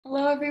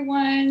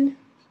everyone.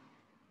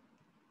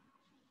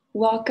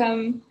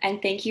 Welcome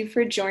and thank you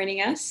for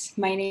joining us.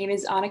 My name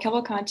is Ana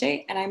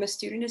Cavalcante and I'm a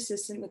student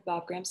assistant with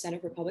Bob Graham Center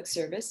for Public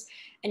Service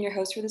and your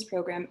host for this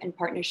program in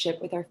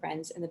partnership with our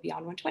friends in the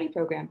Beyond 120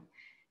 program.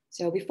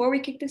 So before we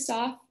kick this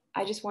off,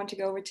 I just want to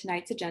go over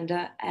tonight's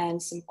agenda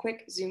and some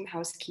quick Zoom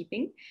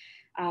housekeeping.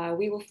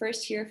 We will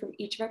first hear from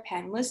each of our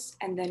panelists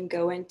and then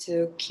go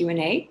into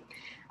Q&A.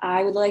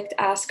 I would like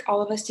to ask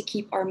all of us to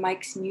keep our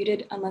mics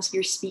muted unless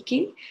we're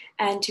speaking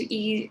and to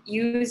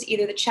use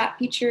either the chat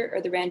feature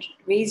or the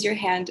raise your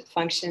hand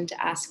function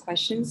to ask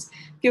questions.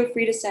 Feel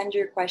free to send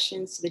your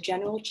questions to the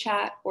general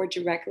chat or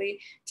directly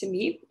to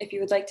me. If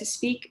you would like to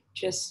speak,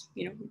 just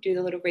do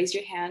the little raise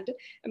your hand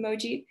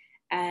emoji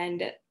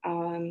and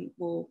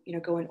we'll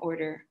go in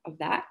order of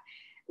that.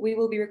 We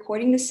will be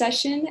recording this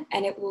session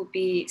and it will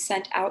be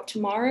sent out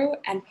tomorrow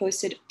and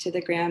posted to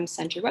the Graham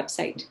Center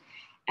website.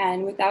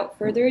 And without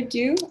further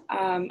ado,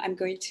 I'm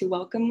going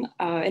to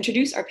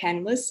introduce our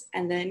panelists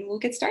and then we'll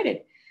get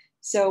started.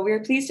 So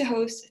we're pleased to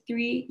host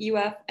 3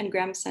 UF and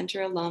Graham Center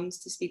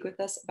alums to speak with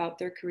us about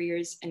their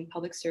careers in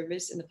public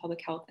service in the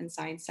public health and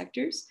science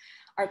sectors.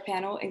 Our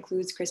panel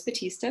includes Chris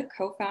Battista,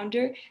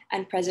 co-founder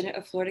and president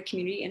of Florida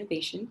Community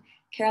Innovation,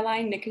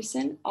 Caroline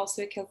Nickerson,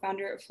 also a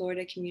co-founder of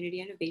Florida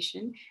Community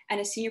Innovation and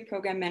a senior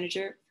program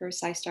manager for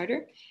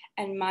SciStarter,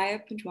 and Maya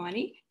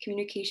Punjwani,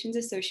 communications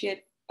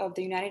associate of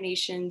the United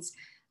Nations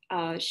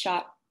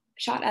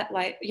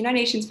United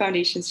Nations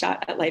Foundation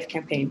Shot at Life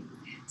campaign.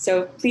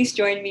 So please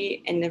join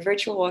me in a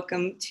virtual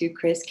welcome to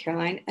Chris,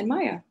 Caroline, and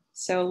Maya.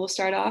 So we'll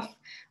start off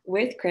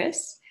with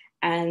Chris,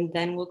 and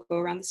then we'll go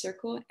around the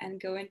circle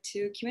and go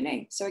into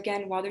Q&A. So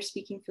again, while they're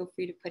speaking, feel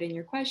free to put in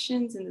your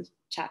questions in the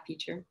chat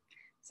feature.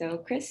 So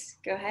Chris,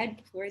 go ahead,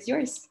 the floor is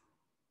yours.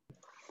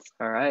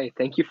 All right,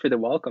 thank you for the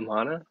welcome,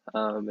 Hannah,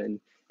 and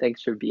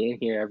thanks for being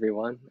here,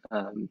 everyone.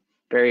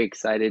 Very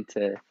excited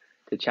to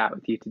chat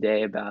with you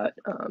today about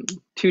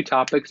 2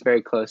 topics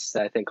very close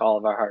to, I think, all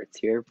of our hearts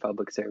here,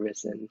 public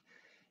service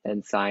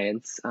and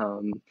science.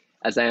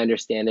 As I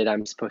understand it,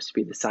 I'm supposed to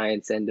be the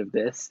science end of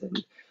this,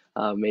 and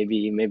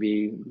maybe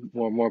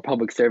more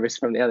public service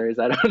from the others.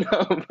 I don't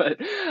know, but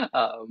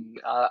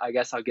I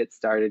guess I'll get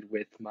started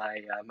with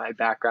my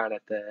background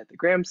at the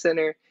Graham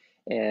Center,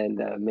 and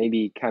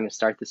maybe kind of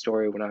start the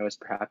story when I was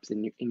perhaps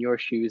in your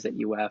shoes at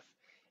UF,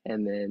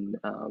 and then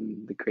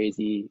the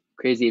crazy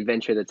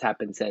adventure that's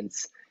happened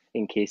since,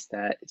 in case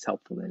that is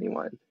helpful to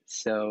anyone.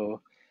 So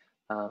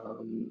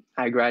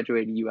I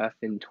graduated UF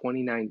in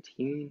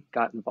 2019,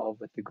 got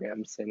involved with the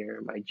Graham Center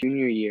my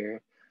junior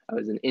year. I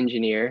was an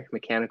engineer,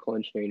 mechanical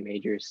engineering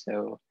major,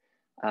 so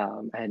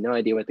I had no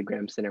idea what the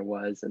Graham Center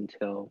was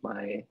until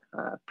my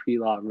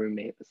pre-law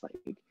roommate was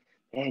like,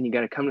 man, you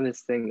got to come to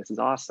this thing. This is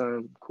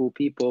awesome, cool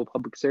people,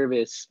 public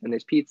service, and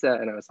there's pizza.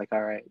 And I was like,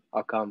 all right,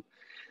 I'll come.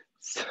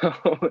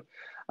 So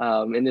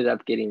ended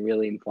up getting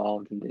really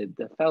involved and did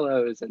the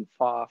fellows and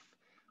FOF.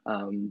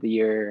 The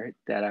year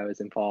that I was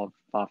involved,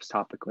 FOF's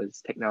topic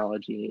was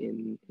technology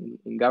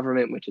in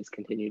government, which has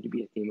continued to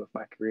be a theme of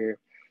my career.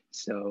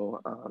 So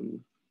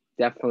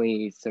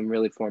definitely some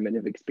really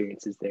formative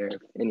experiences there.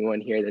 If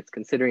anyone here that's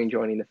considering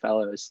joining the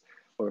fellows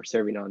or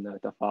serving on the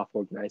FOF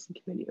organizing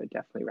committee, I would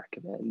definitely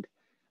recommend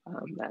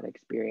that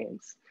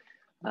experience.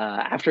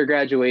 After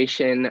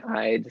graduation,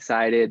 I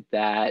decided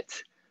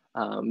that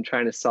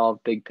trying to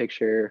solve big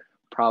picture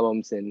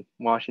problems in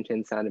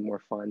Washington sounded more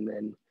fun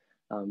than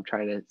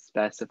trying to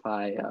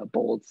specify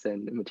bolts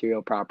and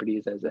material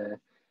properties as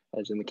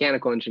a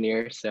mechanical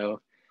engineer.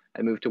 So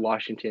I moved to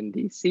Washington,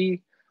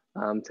 D.C.,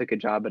 took a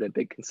job at a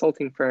big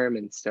consulting firm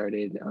and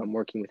started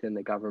working within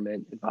the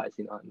government,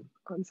 advising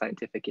on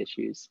scientific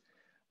issues.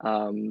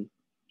 I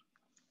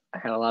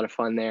had a lot of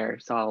fun there,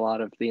 saw a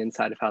lot of the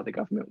inside of how the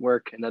government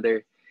work,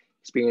 another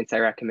experience I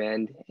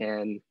recommend,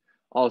 and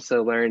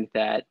also learned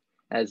that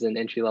as an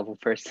entry-level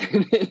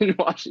person in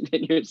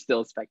Washington, you're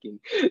still speccing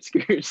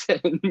screws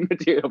and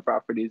material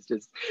properties,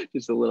 just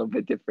a little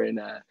bit different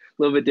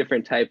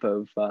type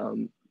of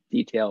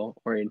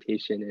detail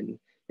orientation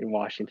in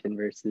Washington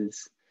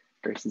versus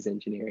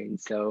engineering.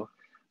 So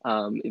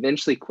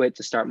eventually quit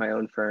to start my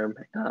own firm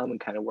and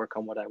kind of work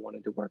on what I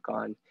wanted to work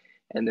on.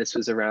 And this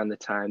was around the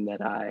time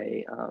that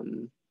I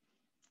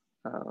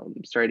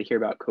started to hear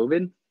about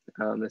COVID.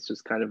 This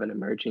was kind of an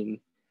emerging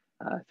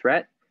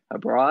threat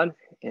abroad,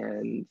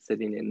 and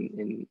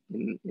sitting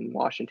in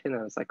Washington,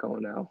 I was like, oh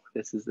no,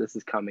 this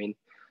is coming.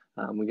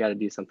 We got to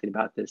do something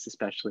about this,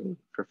 especially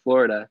for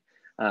Florida.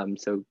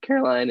 So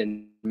Caroline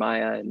and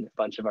Maya and a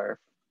bunch of our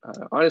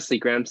honestly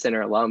Graham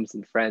Center alums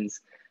and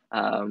friends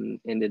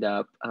ended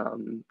up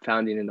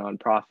founding a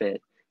nonprofit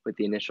with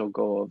the initial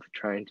goal of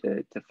trying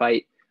to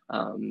fight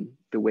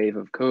the wave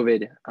of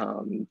COVID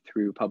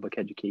through public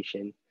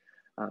education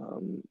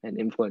and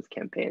influence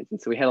campaigns.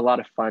 And so we had a lot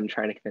of fun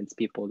trying to convince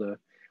people to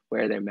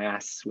wear their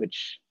masks,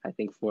 which I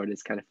think Florida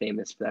is kind of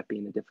famous for that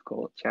being a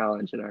difficult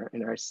challenge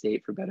in our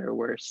state, for better or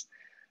worse.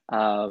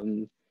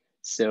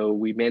 So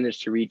we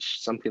managed to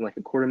reach something like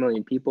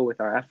 250,000 people with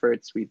our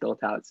efforts. We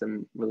built out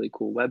some really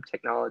cool web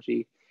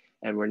technology,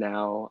 and we're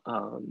now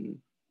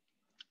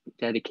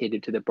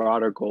dedicated to the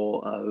broader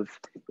goal of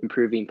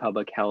improving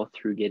public health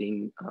through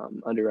getting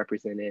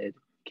underrepresented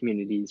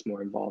communities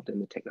more involved in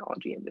the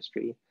technology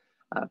industry,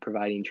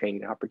 providing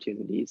training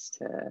opportunities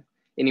to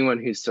anyone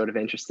who's sort of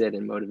interested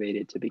and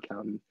motivated to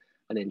become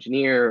an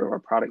engineer or a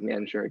product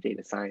manager or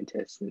data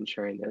scientist, and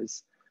ensuring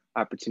those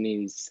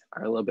opportunities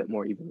are a little bit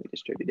more evenly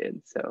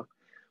distributed. So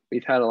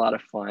we've had a lot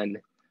of fun.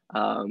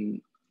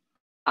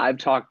 I've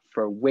talked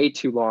for way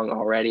too long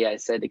already. I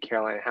said to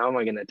Caroline, how am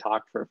I going to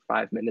talk for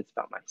 5 minutes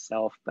about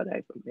myself? But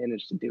I've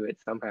managed to do it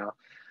somehow.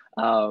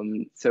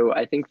 So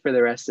I think for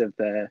the rest of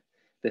the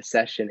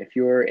session, if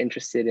you're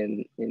interested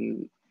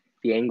in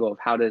the angle of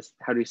how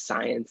do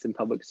science and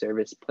public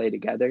service play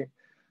together,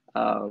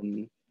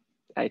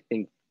 I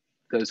think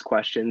those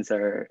questions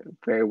are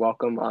very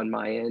welcome on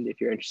my end.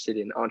 If you're interested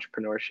in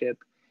entrepreneurship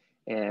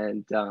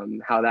and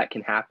how that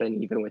can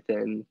happen even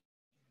within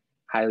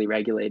highly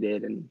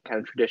regulated and kind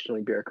of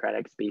traditionally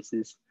bureaucratic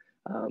spaces.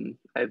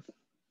 I've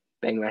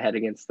banged my head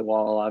against the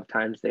wall a lot of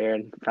times there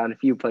and found a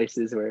few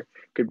places where it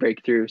could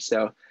break through.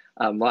 So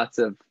lots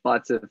of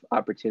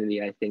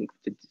opportunity, I think,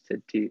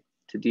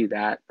 to do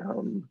that,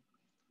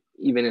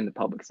 even in the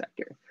public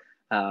sector.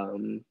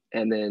 And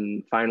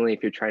then finally,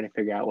 if you're trying to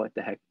figure out what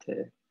the heck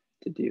to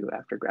do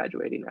after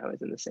graduating, I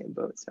was in the same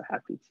boat. So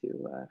happy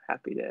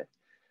to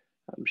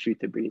shoot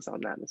the breeze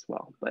on that as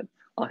well. But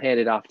I'll hand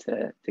it off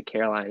to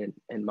Caroline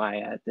and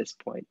Maya at this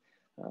point.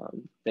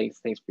 Thanks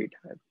for your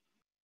time.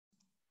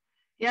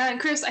 Yeah, and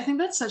Chris, I think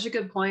that's such a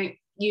good point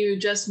you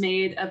just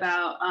made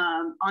about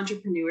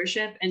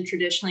entrepreneurship and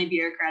traditionally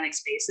bureaucratic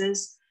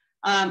spaces.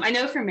 I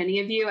know for many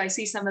of you, I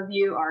see some of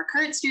you are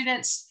current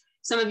students,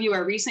 some of you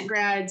are recent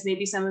grads,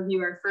 maybe some of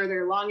you are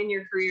further along in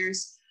your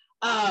careers.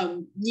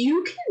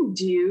 You can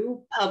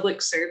do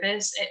public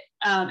service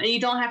and you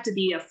don't have to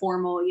be a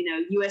formal,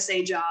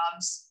 USA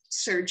jobs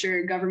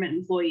searcher, government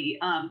employee.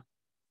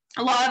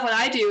 A lot of what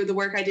I do, the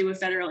work I do with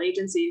federal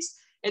agencies,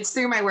 it's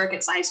through my work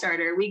at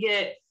SciStarter. We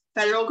get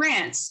federal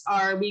grants,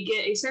 or we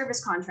get a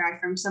service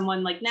contract from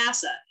someone like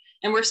NASA,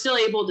 and we're still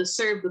able to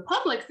serve the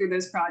public through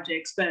those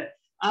projects, but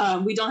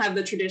we don't have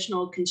the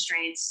traditional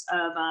constraints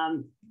of,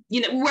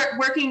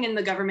 working in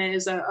the government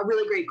is a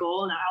really great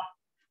goal, and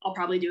I'll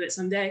probably do it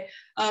someday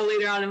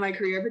later on in my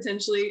career,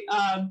 potentially,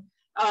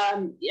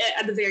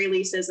 at the very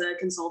least as a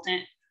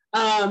consultant.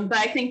 But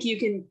I think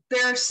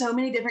there are so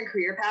many different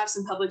career paths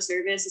in public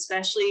service,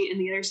 especially in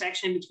the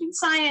intersection between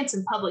science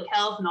and public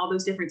health and all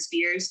those different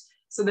spheres.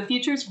 So the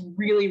future is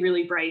really,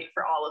 really bright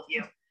for all of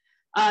you.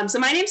 So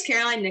my name's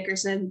Caroline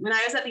Nickerson. When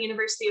I was at the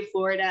University of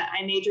Florida,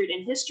 I majored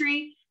in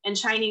history and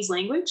Chinese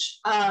language.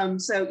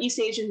 So East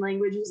Asian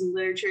languages and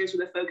literatures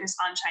with a focus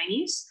on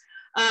Chinese.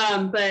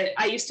 But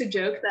I used to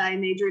joke that I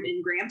majored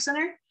in Graham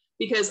Center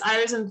because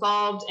I was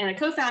involved and a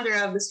co-founder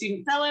of the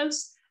Student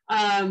Fellows.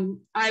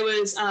 I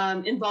was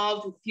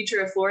involved with the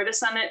Future of Florida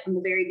Summit from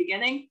the very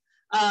beginning.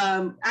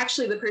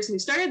 Actually, the person who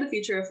started the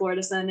Future of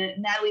Florida Summit,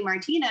 Natalie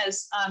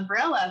Martinez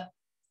Varela,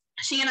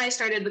 she and I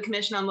started the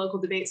Commission on Local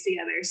Debates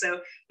together. So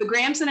the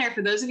Graham Center,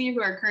 for those of you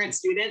who are current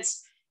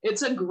students,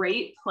 it's a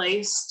great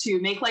place to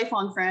make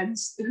lifelong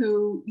friends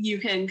who you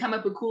can come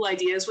up with cool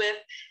ideas with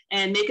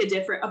and make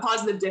a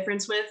positive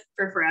difference with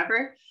for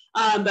forever.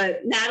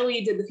 But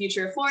Natalie did the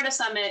Future of Florida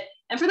Summit.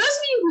 And for those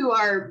of you who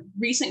are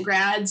recent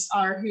grads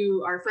or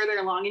who are further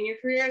along in your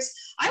careers,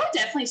 I would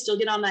definitely still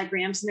get on that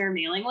Graham Center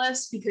mailing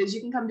list because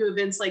you can come to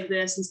events like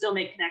this and still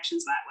make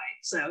connections that way.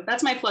 So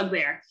that's my plug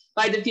there.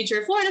 But I did Future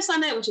of Florida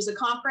Summit, which is a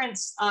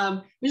conference,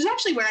 which is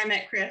actually where I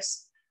met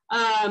Chris.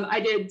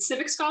 I did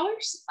Civic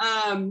Scholars.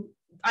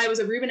 I was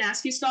a Reuben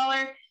Askew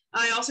Scholar.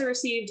 I also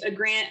received a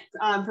grant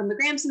from the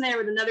Graham Center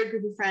with another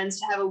group of friends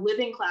to have a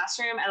living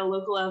classroom at a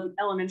local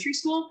elementary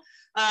school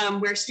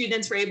where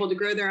students were able to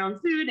grow their own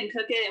food and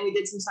cook it, and we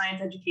did some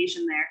science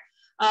education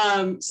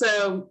there.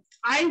 So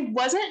I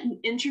wasn't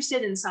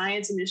interested in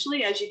science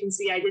initially. As you can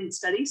see, I didn't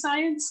study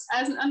science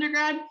as an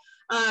undergrad,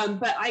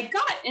 but I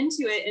got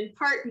into it in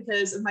part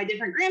because of my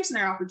different Graham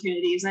Center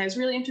opportunities, and I was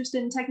really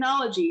interested in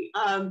technology.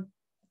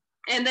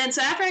 And then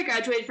so after I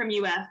graduated from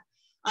UF,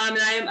 and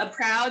I am a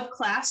proud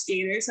class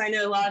Gator, so I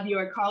know a lot of you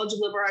are College of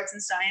Liberal Arts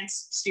and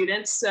Science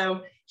students,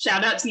 so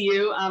shout out to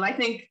you. I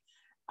think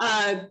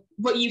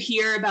what you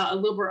hear about a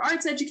liberal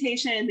arts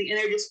education and the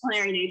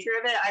interdisciplinary nature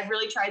of it, I've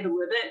really tried to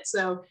live it.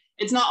 So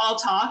it's not all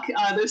talk.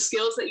 Those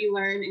skills that you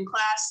learn in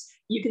class,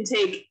 you can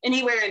take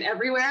anywhere and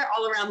everywhere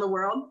all around the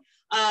world.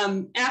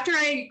 After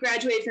I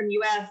graduated from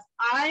UF,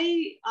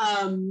 I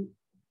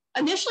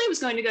initially was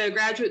going to go to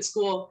graduate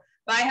school,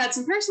 but I had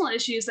some personal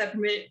issues that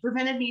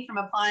prevented me from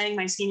applying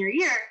my senior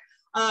year.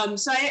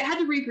 So I had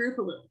to regroup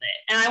a little bit.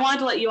 And I wanted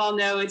to let you all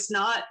know it's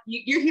not,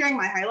 you're hearing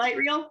my highlight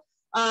reel.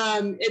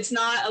 It's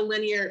not a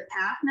linear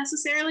path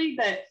necessarily,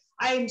 but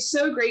I am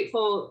so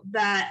grateful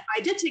that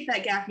I did take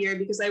that gap year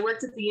because I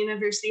worked at the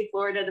University of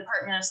Florida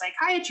Department of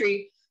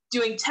Psychiatry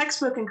doing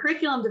textbook and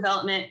curriculum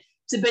development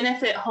to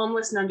benefit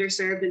homeless and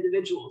underserved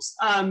individuals.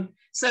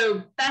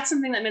 So that's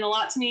something that meant a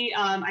lot to me.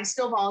 I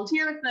still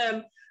volunteer with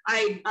them.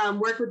 I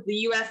work with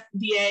the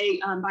UF-VA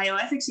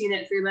Bioethics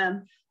unit through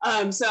them.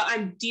 So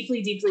I'm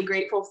deeply, deeply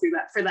grateful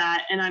for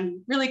that. And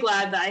I'm really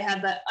glad that I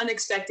had that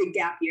unexpected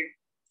gap year.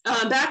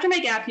 After my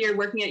gap year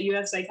working at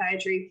UF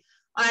Psychiatry,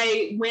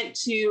 I went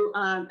to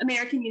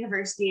American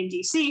University in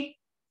DC,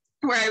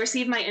 where I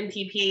received my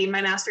MPP,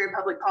 my Master of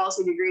Public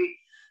Policy degree,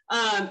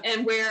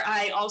 and where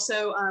I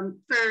also,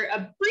 for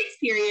a brief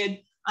period,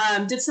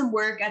 did some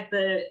work at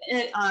the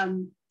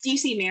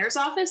DC Mayor's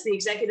office, the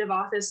executive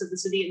office of the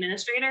city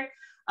administrator,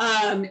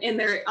 in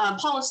their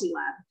policy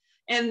lab.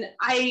 And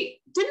I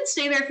didn't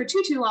stay there for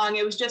too long.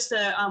 It was just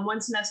a one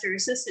semester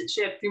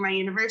assistantship through my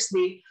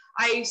university.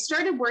 I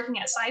started working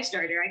at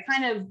SciStarter. I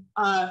kind of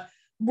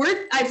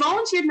I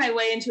volunteered my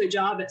way into a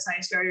job at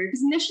SciStarter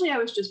because initially I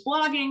was just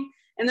blogging,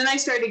 and then I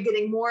started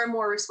getting more and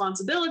more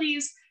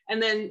responsibilities.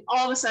 And then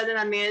all of a sudden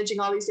I'm managing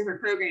all these different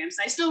programs.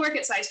 I still work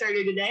at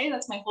SciStarter today.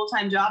 That's my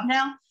full-time job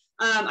now.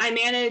 I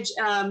manage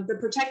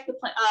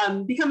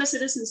the Become a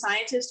Citizen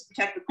Scientist to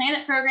Protect the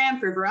Planet program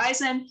for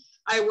Verizon.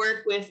 I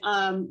work with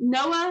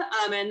NOAA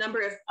and a number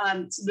of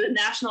the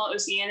National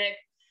Oceanic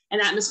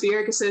and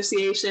Atmospheric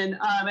Association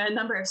and a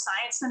number of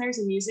science centers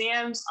and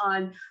museums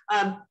on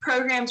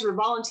programs where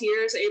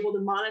volunteers are able to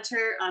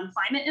monitor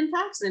climate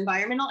impacts and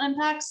environmental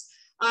impacts.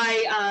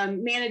 I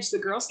manage the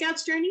Girl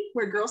Scouts journey,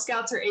 where Girl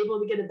Scouts are able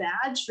to get a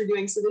badge for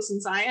doing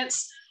citizen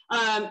science,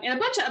 and a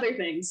bunch of other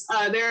things.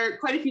 There are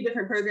quite a few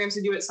different programs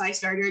to do at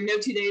SciStarter. No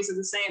 2 days are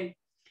the same.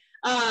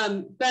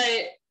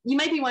 But you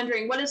might be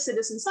wondering, what is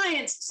citizen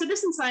science?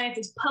 Citizen science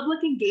is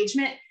public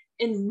engagement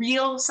in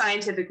real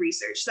scientific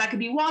research. So that could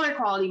be water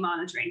quality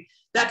monitoring.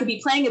 That could be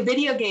playing a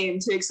video game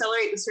to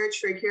accelerate the search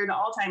for a cure to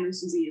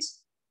Alzheimer's disease.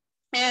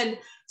 And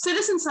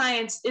citizen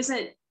science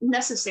isn't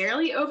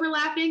necessarily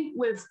overlapping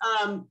with,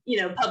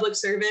 public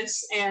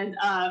service and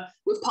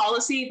with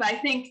policy, but I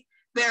think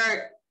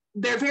they're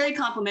very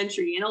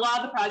complementary. And a lot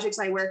of the projects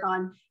I work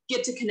on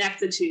get to connect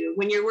the two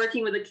when you're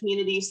working with a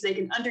community so they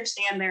can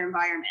understand their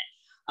environment.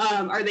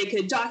 Or they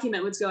could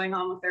document what's going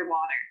on with their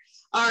water.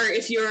 Or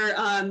if you're,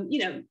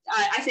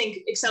 I think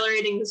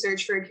accelerating the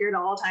search for a cure to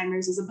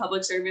Alzheimer's is a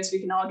public service we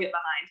can all get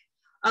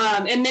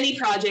behind. And many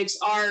projects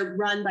are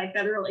run by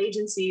federal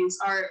agencies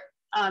or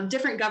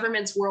different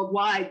governments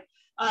worldwide.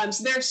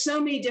 So there are so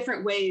many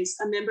different ways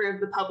a member of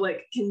the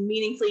public can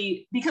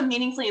become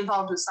meaningfully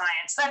involved with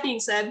science. That being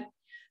said,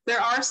 there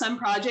are some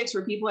projects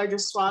where people are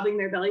just swabbing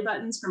their belly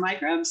buttons for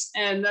microbes,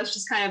 and that's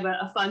just kind of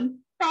a fun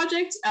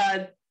project.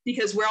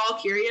 Because we're all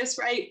curious,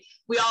 right?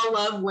 We all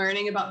love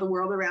learning about the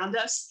world around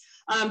us.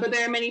 But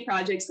there are many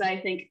projects that I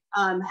think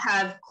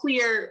have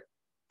clear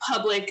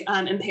public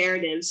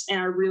imperatives and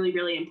are really,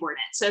 really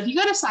important. So if you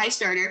go to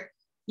SciStarter,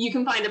 you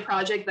can find a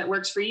project that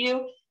works for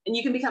you, and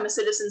you can become a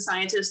citizen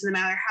scientist no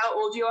matter how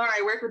old you are.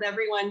 I work with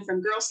everyone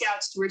from Girl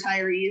Scouts to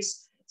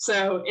retirees.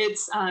 So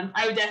it's,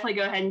 I would definitely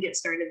go ahead and get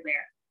started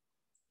there.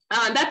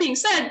 That being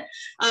said,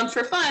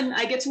 for fun,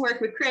 I get to work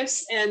with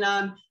Chris, and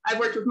I've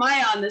worked with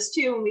Maya on this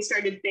too when we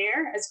started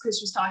FAIR, as Chris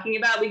was talking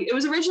about. It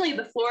was originally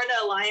the Florida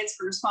Alliance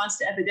for Response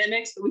to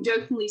Epidemics, but we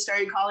jokingly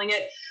started calling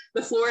it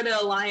the Florida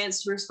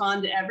Alliance to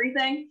Respond to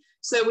Everything.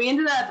 So we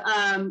ended up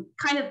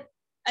kind of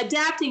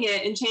adapting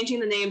it and changing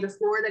the name to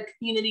Florida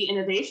Community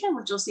Innovation,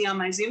 which you'll see on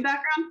my Zoom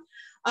background.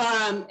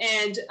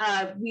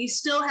 We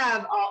still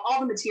have all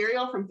the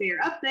material from FAIR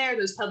up there,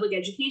 those public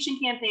education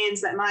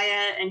campaigns that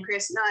Maya and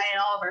Chris and I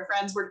and all of our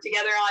friends work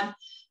together on.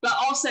 But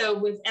also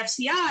with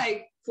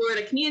FCI,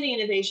 Florida Community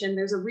Innovation,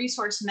 there's a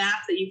resource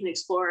map that you can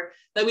explore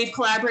that we've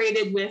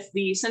collaborated with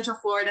the Central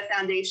Florida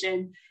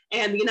Foundation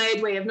and the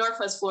United Way of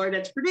Northwest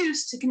Florida to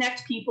produce to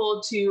connect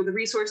people to the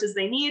resources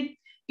they need,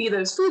 be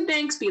those food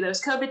banks, be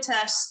those COVID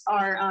tests,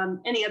 or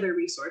any other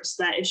resource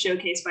that is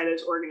showcased by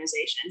those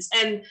organizations.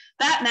 And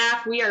that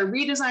map, we are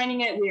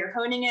redesigning it, we are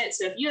honing it.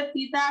 So if you have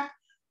feedback,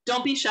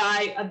 don't be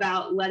shy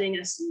about letting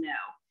us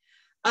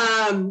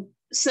know.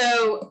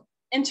 So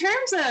in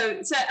terms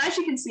of, so as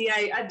you can see,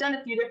 I've done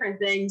a few different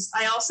things.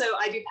 I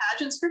do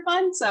pageants for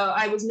fun. So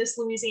I was Miss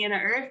Louisiana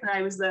Earth, and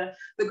I was the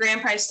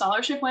Grand Prize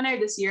Scholarship winner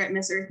this year at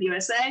Miss Earth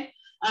USA.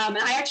 And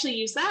I actually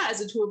use that as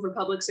a tool for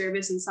public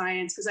service and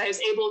science because I was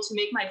able to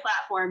make my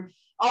platform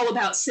all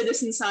about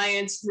citizen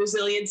science,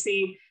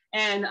 resiliency,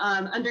 and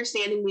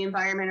understanding the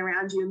environment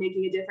around you and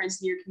making a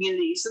difference in your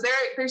community. So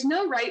there's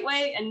no right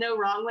way and no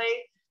wrong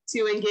way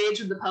to engage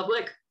with the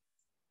public.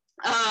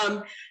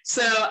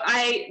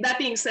 That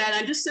being said,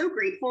 I'm just so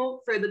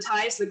grateful for the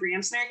ties the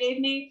Graham Center gave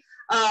me.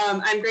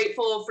 I'm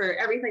grateful for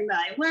everything that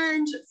I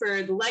learned,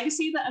 for the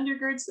legacy that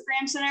undergirds the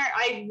Graham Center.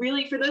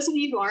 For those of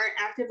you who aren't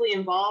actively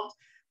involved,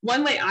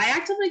 one way I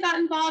actively got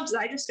involved is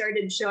I just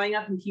started showing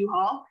up in Q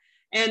Hall,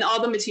 and all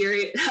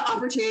the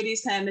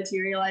opportunities kind of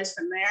materialized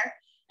from there.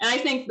 And I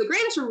think the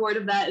greatest reward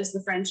of that is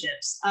the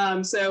friendships.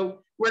 So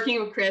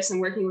working with Chris and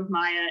working with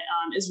Maya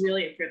is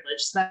really a privilege.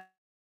 So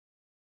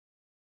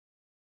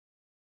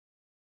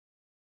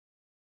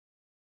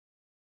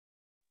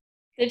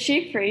Did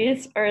she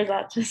freeze, or is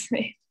that just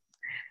me?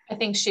 I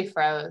think she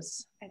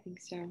froze. I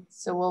think so.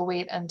 So we'll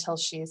wait until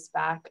she's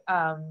back.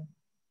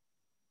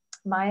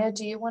 Maya,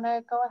 do you want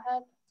to go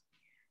ahead?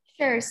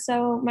 Sure.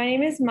 So my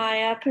name is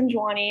Maya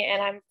Punjwani,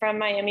 and I'm from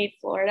Miami,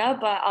 Florida,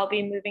 but I'll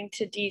be moving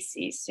to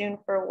DC soon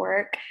for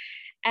work.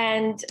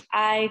 And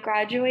I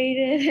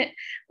graduated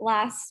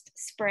last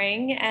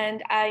spring,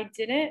 and I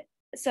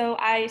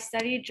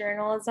studied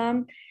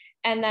journalism,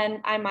 and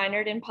then I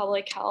minored in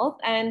public health.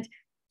 And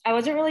I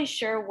wasn't really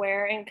sure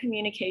where in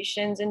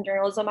communications and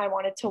journalism I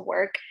wanted to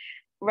work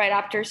right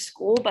after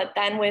school. But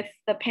then with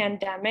the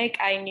pandemic,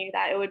 I knew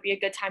that it would be a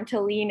good time to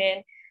lean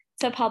in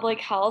to public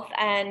health,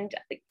 and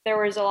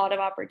there was a lot of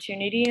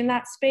opportunity in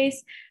that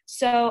space.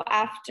 So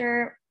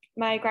after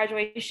my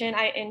graduation,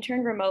 I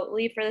interned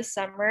remotely for the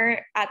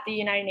summer at the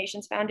United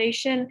Nations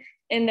Foundation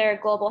in their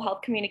global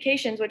health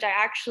communications, which I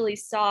actually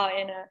saw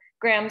in a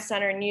Graham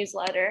Center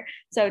newsletter.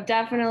 So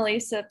definitely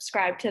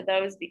subscribe to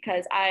those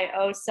because I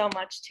owe so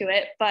much to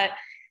it. But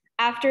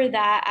after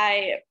that,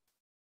 I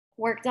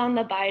worked on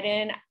the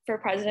Biden for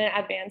President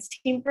advance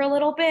team for a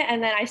little bit.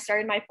 And then I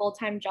started my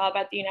full-time job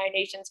at the United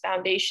Nations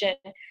Foundation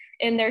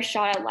in their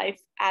Shot at Life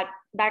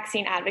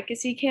vaccine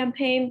advocacy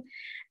campaign.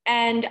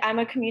 And I'm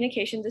a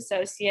communications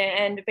associate.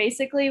 And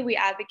basically we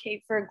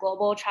advocate for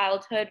global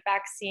childhood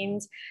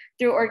vaccines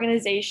through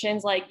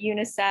organizations like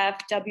UNICEF,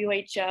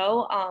 WHO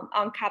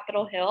on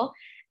Capitol Hill.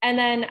 And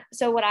then,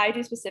 so what I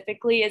do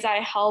specifically is I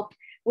help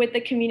with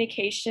the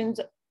communications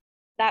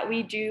that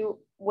we do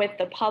with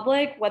the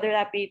public, whether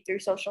that be through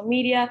social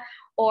media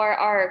or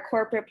our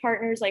corporate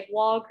partners like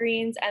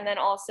Walgreens, and then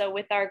also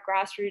with our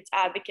grassroots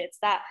advocates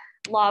that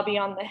lobby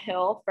on the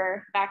Hill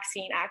for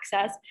vaccine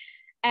access.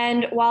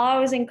 And while I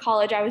was in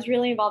college, I was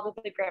really involved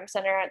with the Graham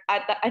Center.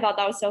 I thought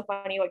that was so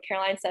funny what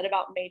Caroline said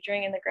about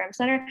majoring in the Graham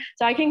Center.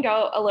 So I can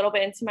go a little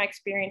bit into my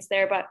experience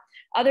there. But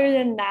other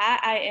than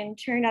that, I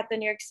interned at the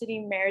New York City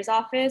Mayor's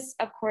Office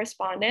of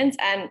Correspondence.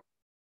 And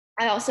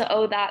I also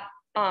owe that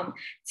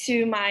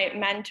to my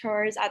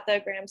mentors at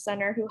the Graham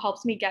Center who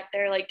helps me get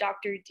there, like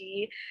Dr.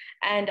 D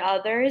and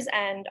others.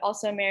 And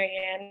also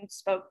Marianne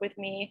spoke with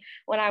me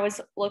when I was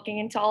looking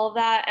into all of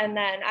that. And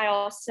then I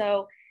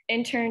also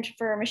interned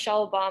for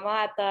Michelle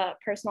Obama at the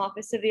personal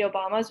office of the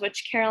Obamas,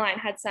 which Caroline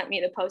had sent me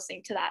the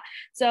posting to that.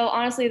 So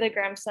honestly, the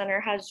Graham Center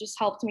has just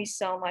helped me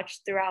so much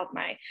throughout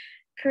my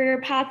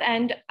career path.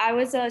 And I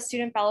was a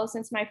student fellow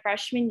since my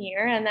freshman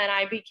year, and then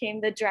I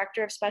became the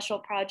director of special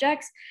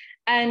projects.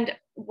 And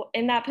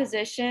in that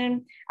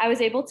position, I was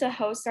able to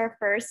host our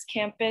first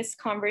campus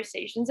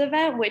conversations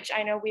event, which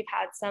I know we've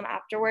had some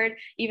afterward,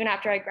 even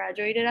after I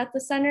graduated at the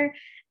center.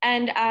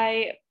 And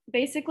I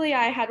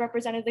had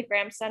represented the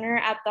Graham Center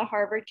at the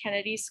Harvard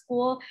Kennedy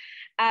School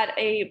at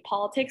a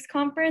politics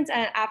conference.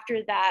 And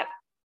after that,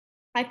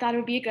 I thought it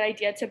would be a good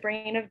idea to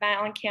bring an event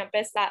on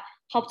campus that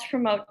helped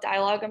promote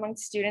dialogue among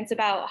students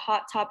about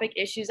hot topic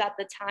issues at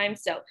the time.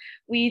 So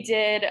we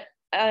did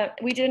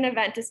an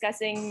event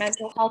discussing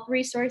mental health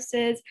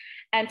resources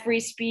and free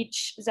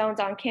speech zones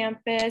on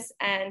campus.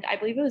 And I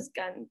believe it was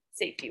gun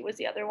safety was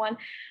the other one.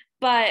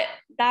 But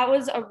that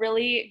was a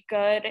really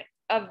good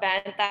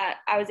event that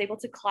I was able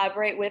to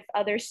collaborate with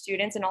other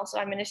students and also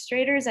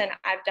administrators. And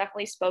I've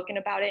definitely spoken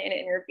about it in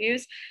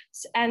interviews.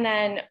 And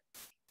then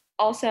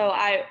also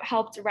I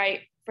helped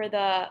write for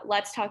the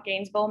Let's Talk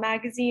Gainesville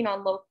magazine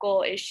on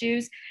local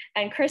issues.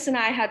 And Chris and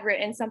I had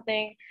written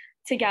something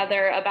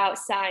together about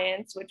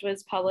science, which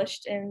was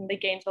published in the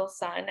Gainesville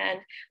Sun. And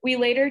we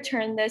later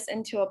turned this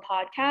into a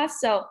podcast.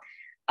 So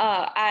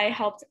I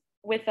helped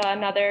with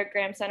another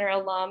Graham Center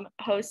alum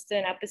host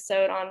an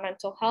episode on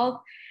mental health.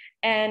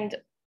 And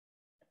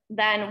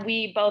then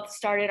we both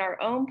started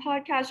our own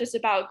podcast just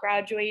about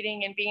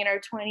graduating and being in our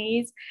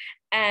 20s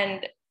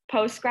and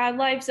post-grad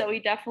life. So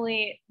we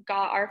definitely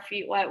got our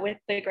feet wet with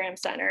the Graham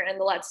Center and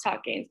the Let's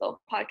Talk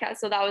Gainesville podcast.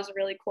 So that was a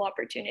really cool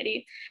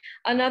opportunity.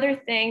 Another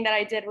thing that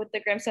I did with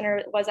the Graham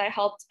Center was I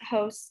helped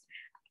host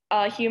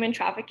a human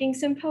trafficking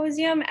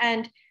symposium,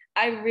 and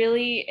I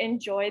really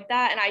enjoyed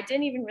that. And I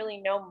didn't even really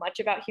know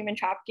much about human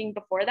trafficking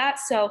before that.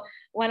 So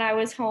when I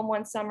was home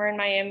one summer in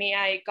Miami,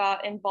 I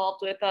got involved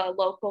with a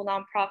local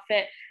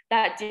nonprofit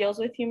that deals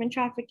with human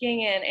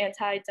trafficking and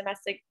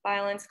anti-domestic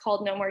violence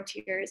called No More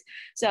Tears.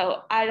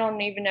 So I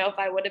don't even know if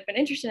I would have been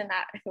interested in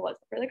that if it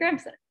wasn't for the Graham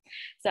Center.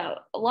 So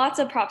lots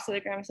of props to the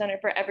Graham Center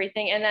for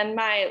everything. And then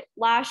my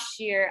last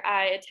year,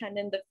 I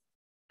attended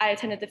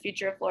the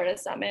Future of Florida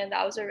Summit, and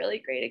that was a really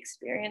great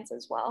experience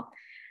as well.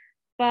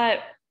 But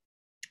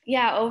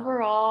yeah,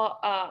 overall,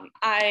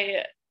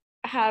 I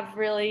have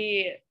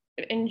really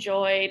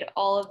enjoyed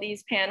all of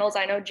these panels.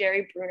 I know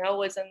Jerry Bruno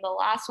was in the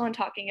last one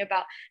talking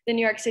about the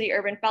New York City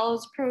Urban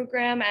Fellows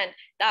Program, and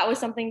that was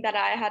something that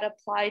I had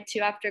applied to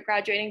after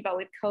graduating, but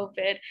with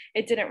COVID,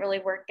 it didn't really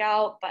work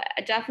out. But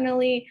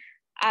definitely,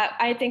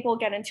 I think we'll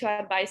get into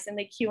advice in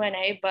the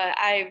Q&A, but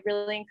I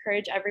really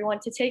encourage everyone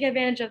to take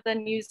advantage of the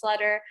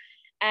newsletter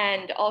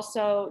and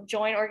also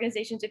join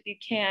organizations if you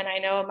can. I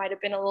know it might have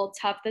been a little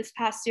tough this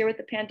past year with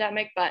the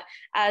pandemic, but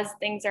as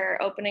things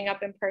are opening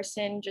up in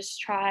person,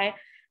 just try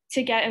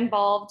to get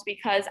involved,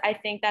 because I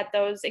think that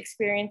those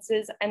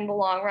experiences in the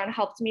long run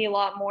helped me a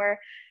lot more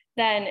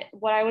than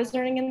what I was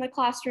learning in the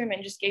classroom,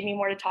 and just gave me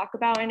more to talk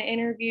about in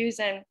interviews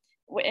and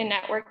in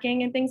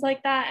networking and things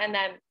like that. And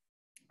then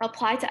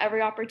apply to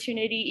every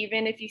opportunity,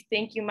 even if you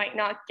think you might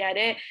not get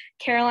it.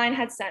 Caroline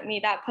had sent me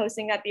that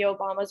posting that the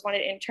Obamas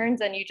wanted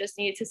interns and you just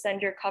needed to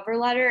send your cover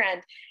letter.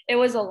 And it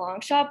was a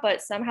long shot,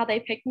 but somehow they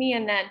picked me.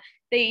 And then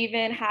they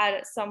even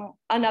had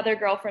another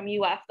girl from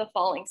UF the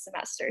following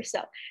semester.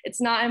 So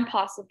it's not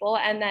impossible.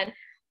 And then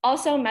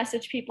also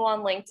message people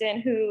on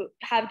LinkedIn who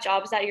have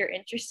jobs that you're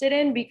interested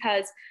in,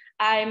 because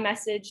I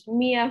messaged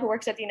Mia, who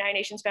works at the United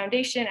Nations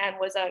Foundation and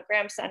was a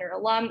Graham Center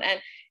alum, and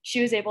she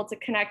was able to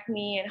connect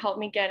me and help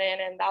me get in.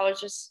 And that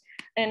was just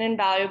an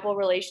invaluable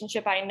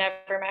relationship. I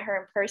never met her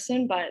in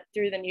person, but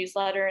through the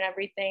newsletter and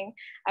everything,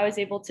 I was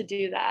able to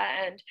do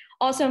that. And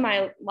also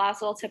my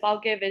last little tip I'll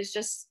give is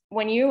just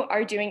when you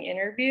are doing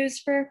interviews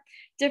for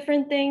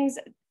different things,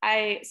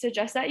 I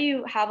suggest that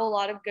you have a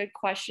lot of good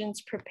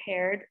questions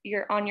prepared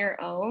on your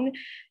own,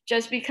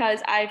 just because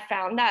I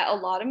found that a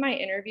lot of my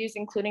interviews,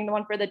 including the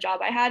one for the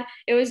job I had,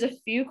 it was a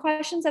few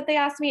questions that they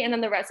asked me. And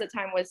then the rest of the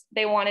time was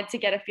they wanted to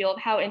get a feel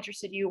of how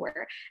interested you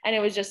were. And it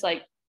was just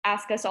like,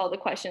 ask us all the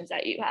questions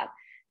that you have.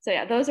 So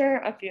yeah, those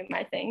are a few of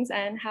my things,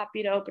 and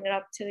happy to open it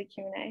up to the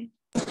Q&A.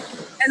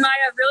 And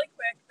Maya, really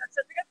quick, that's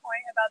such a good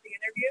point about the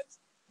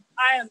interviews.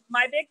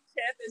 My big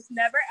tip is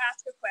never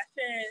ask a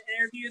question in an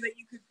interview that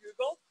you could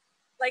Google.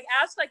 Like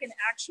ask like an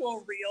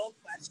actual real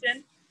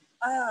question.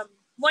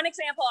 One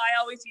example I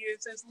always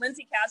use is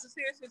Lindsay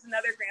Casasus, who's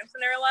another Graham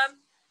Center alum.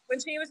 When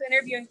she was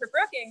interviewing for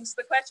Brookings,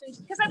 the question,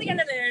 because at the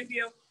end of the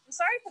interview, I'm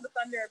sorry for the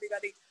thunder,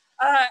 everybody.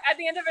 At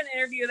the end of an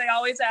interview, they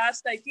always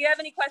ask, like, do you have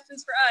any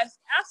questions for us?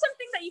 Ask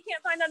something that you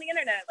can't find on the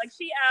internet. Like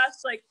she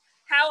asked, like,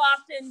 how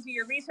often do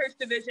your research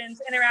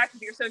divisions interact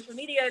with your social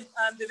media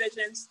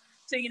divisions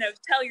to,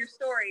 tell your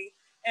story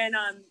and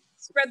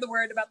spread the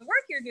word about the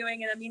work you're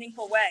doing in a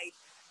meaningful way?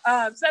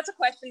 So that's a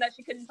question that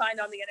she couldn't find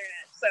on the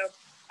internet. So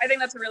I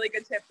think that's a really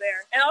good tip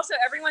there. And also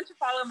everyone should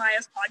follow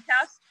Maya's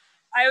podcast.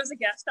 I was a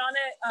guest on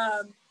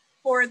it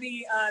for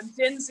the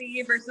Gen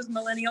Z versus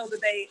millennial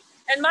debate.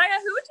 And Maya,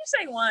 who would you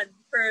say won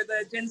for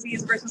the Gen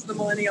Zs versus the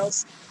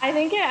millennials? I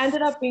think it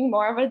ended up being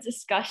more of a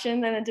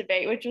discussion than a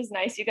debate, which was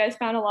nice. You guys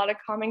found a lot of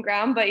common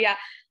ground. But yeah,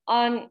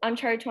 on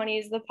Uncharted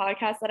 20s, the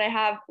podcast that I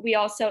have, we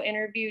also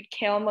interviewed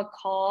Cale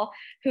McCall,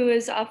 who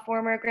is a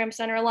former Graham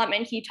Center alum,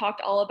 and he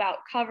talked all about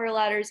cover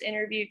letters,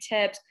 interview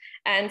tips,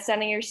 and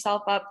setting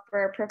yourself up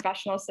for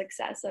professional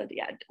success. So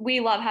yeah, we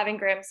love having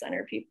Graham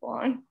Center people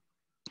on.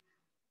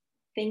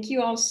 Thank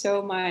you all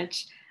so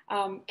much.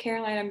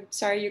 Caroline, I'm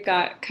sorry you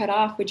got cut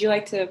off. Would you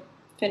like to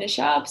finish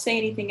up, say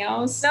anything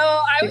else? No,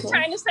 I was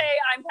trying to say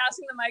I'm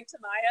passing the mic to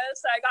Maya,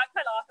 so I got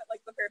cut off at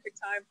like the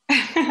perfect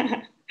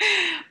time.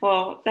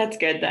 Well, that's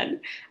good then.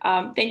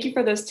 Thank you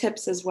for those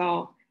tips as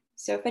well.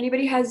 So if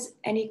anybody has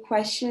any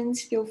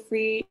questions, feel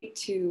free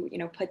to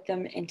put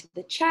them into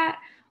the chat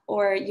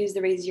or use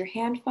the raise your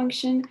hand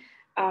function.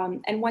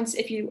 And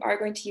if you are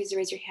going to use the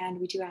raise your hand,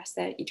 we do ask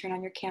that you turn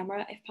on your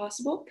camera if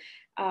possible,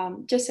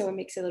 just so it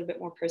makes it a little bit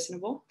more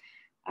personable.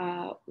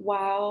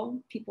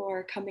 While people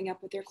are coming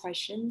up with their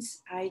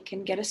questions, I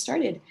can get us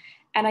started.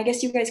 And I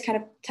guess you guys kind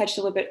of touched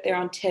a little bit there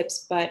on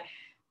tips, but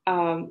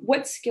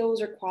what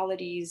skills or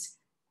qualities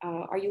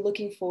are you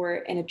looking for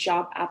in a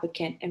job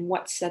applicant, and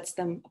what sets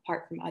them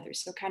apart from others?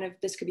 So kind of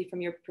this could be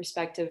from your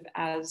perspective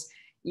as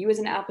you as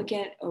an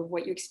applicant, of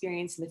what you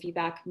experienced and the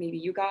feedback maybe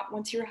you got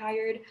once you were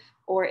hired,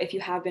 or if you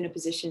have been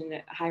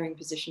a hiring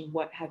position,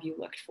 what have you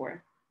looked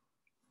for?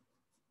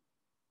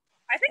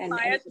 I think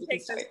Maya should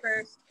take this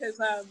first, because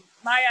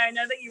Maya, I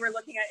know that you were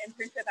looking at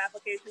internship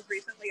applications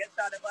recently at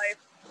Shot at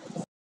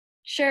Life.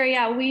 Sure,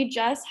 yeah, we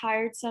just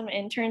hired some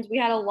interns. We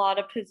had a lot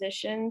of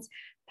positions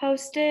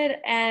posted,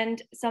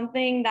 and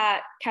something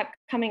that kept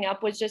coming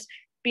up was just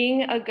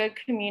being a good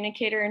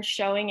communicator and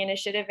showing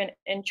initiative and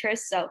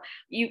interest. So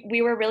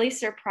we were really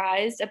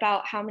surprised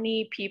about how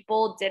many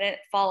people didn't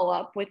follow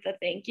up with a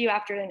thank you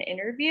after an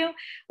interview,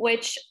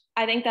 which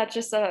I think that's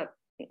just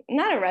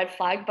not a red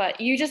flag,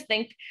 but you just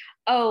think,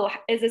 oh,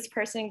 is this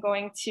person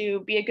going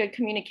to be a good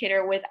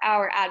communicator with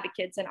our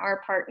advocates and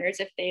our partners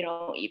if they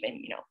don't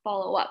even,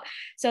 follow up?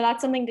 So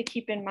that's something to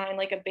keep in mind,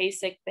 like a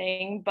basic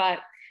thing. But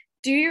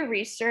do your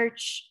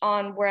research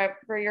on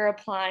wherever you're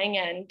applying,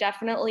 and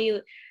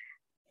definitely,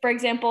 for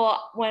example,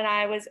 when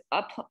I was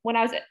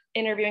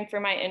interviewing for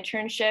my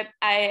internship,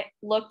 I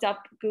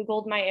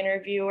Googled my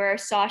interviewer,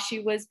 saw she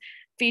was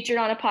featured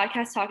on a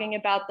podcast talking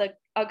about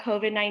a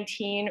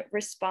COVID-19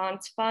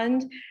 response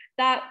fund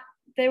that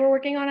they were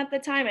working on at the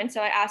time. And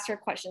so I asked her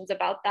questions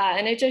about that,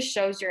 and it just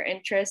shows your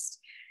interest.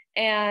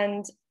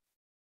 And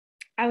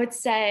I would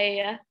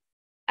say,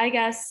 I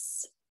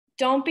guess,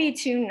 don't be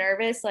too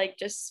nervous.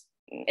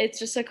 It's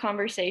just a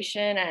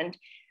conversation. And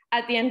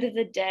at the end of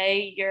the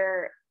day,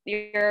 you're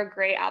a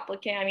great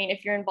applicant. I mean,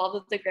 if you're involved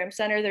with the Graham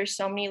Center, there's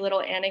so many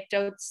little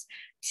anecdotes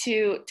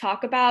to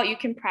talk about. You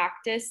can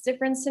practice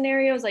different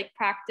scenarios, like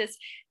practice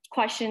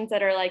questions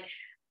that are like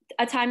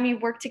a time you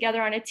worked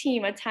together on a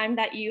team, a time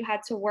that you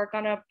had to work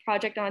on a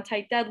project on a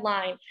tight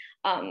deadline,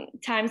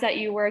 times that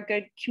you were a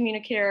good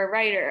communicator or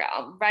writer.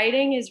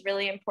 Writing is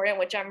really important,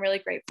 which I'm really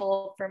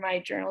grateful for my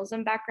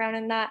journalism background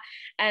in that.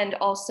 And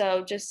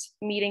also just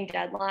meeting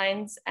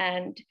deadlines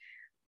and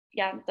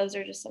yeah, those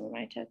are just some of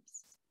my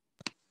tips.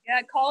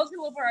 Yeah, college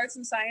and liberal arts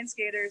and science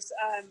Gators,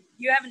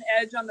 you have an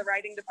edge on the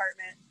writing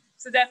department.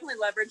 So definitely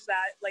leverage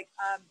that, like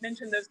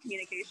mention those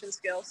communication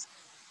skills.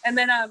 And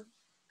then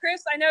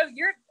Chris, I know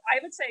I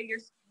would say you're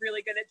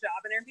really good at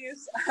job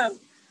interviews.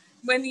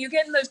 When you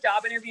get in those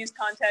job interviews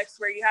contexts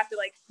where you have to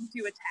like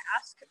do a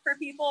task for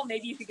people,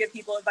 maybe you could give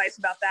people advice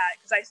about that,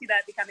 because I see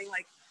that becoming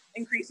like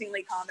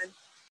increasingly common.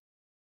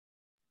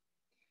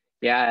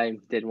 Yeah, I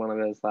did one of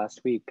those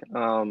last week.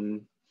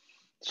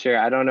 Sure,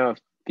 I don't know if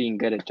being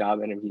good at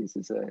job interviews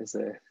is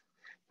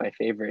my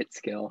favorite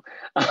skill,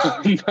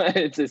 but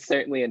it's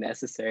certainly a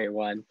necessary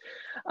one.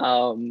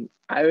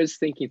 I was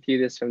thinking through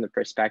this from the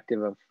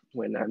perspective of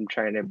when I'm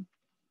trying to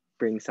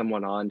bring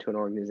someone on to an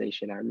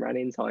organization I'm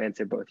running, so I'll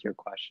answer both your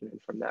question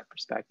and from that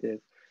perspective.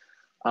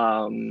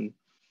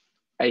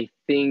 I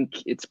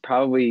think it's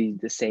probably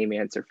the same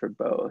answer for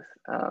both.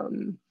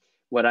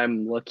 What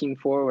I'm looking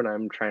for when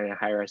I'm trying to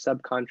hire a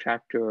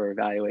subcontractor or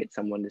evaluate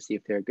someone to see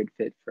if they're a good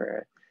fit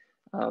for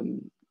a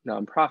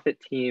nonprofit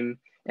team,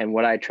 and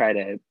what I try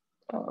to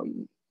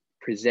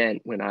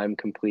present when I'm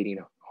completing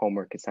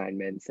homework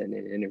assignments and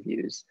in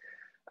interviews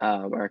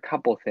are a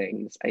couple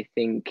things. I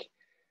think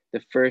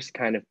the first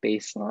kind of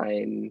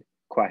baseline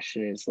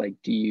question is like,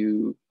 do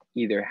you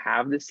either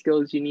have the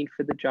skills you need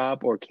for the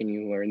job, or can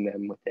you learn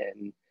them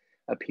within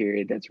a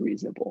period that's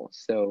reasonable?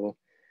 So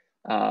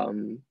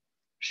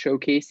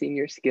showcasing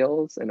your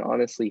skills and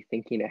honestly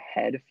thinking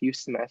ahead a few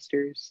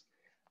semesters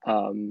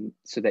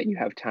so that you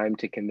have time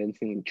to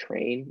convincingly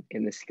train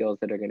in the skills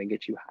that are going to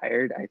get you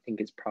hired, I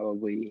think is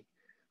probably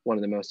one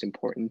of the most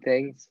important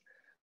things.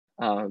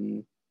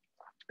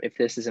 If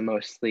this is a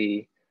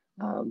mostly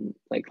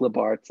like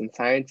liberal arts and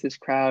sciences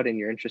crowd and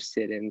you're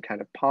interested in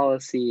kind of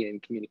policy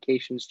and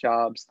communications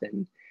jobs,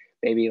 then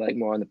maybe like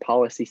more on the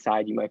policy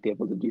side, you might be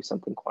able to do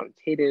something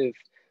quantitative,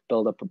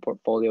 build up a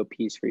portfolio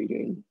piece where you're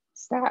doing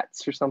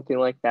stats or something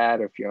like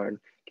that. Or if you're on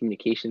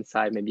communication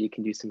side, maybe you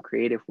can do some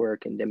creative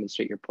work and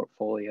demonstrate your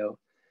portfolio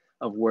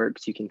of work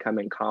so you can come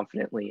in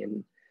confidently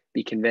and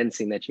be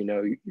convincing that you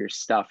know your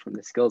stuff from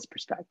the skills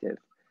perspective.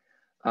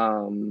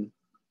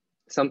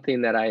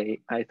 Something that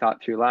I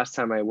thought through last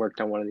time I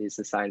worked on one of these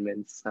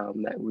assignments,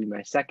 that would be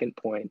my second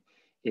point,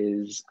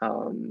 is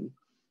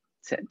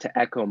to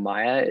echo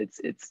Maya,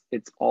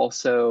 it's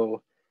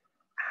also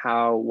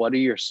what are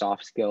your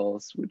soft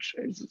skills, which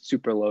is a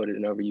super loaded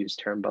and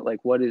overused term, but like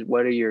what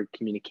are your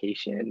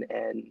communication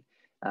and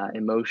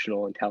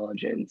emotional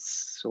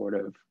intelligence sort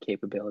of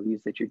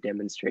capabilities that you're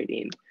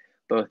demonstrating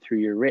both through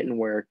your written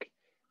work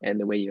and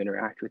the way you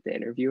interact with the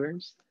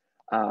interviewers.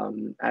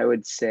 I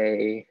would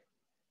say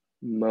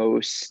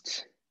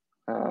most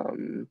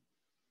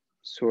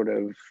sort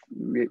of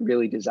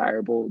really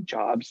desirable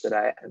jobs that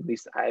at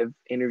least I've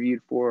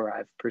interviewed for or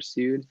I've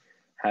pursued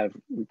have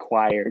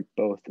required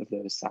both of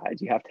those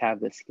sides. You have to have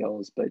the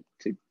skills, but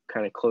to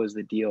kind of close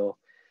the deal,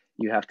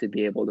 you have to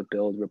be able to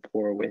build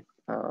rapport with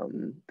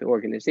the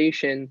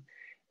organization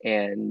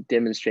and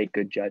demonstrate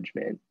good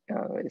judgment,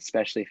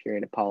 especially if you're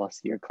in a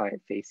policy or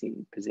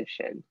client-facing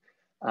position.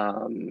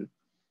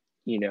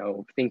 You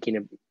know,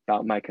 thinking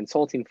about my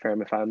consulting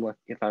firm, if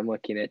I'm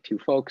looking at two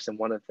folks and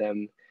one of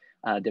them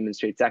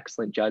demonstrates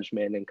excellent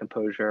judgment and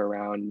composure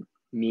around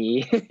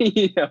me,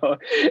 you know,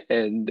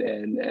 and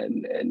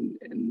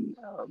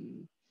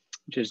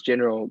just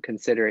general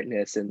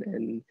considerateness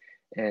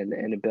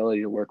and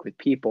ability to work with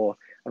people,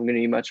 I'm going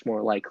to be much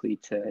more likely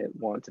to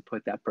want to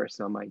put that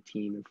person on my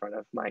team in front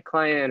of my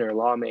client or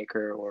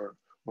lawmaker or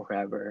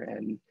whoever.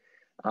 And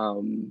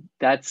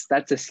that's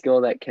a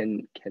skill that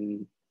can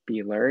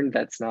be learned.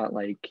 That's not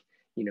like,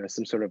 you know,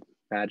 some sort of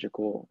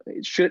magical,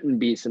 it shouldn't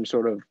be some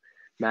sort of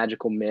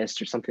magical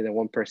mist or something that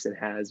one person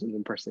has and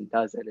one person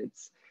doesn't.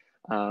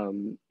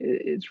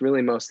 It's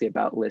really mostly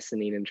about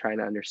listening and trying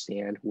to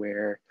understand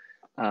where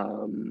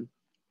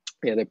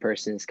the other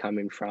person is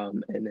coming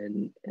from, and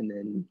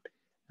then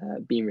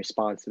being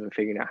responsive and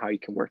figuring out how you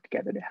can work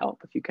together to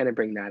help. If you kind of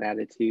bring that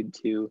attitude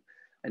to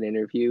an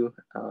interview,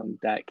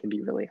 that can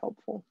be really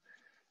helpful.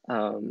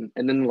 And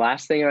then the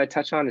last thing I would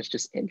touch on is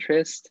just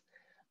interest.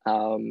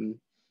 You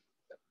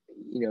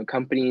know,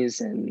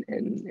 companies and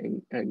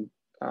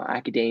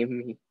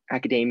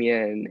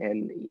academia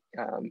and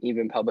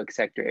even public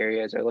sector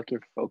areas are looking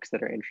for folks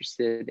that are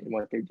interested in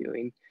what they're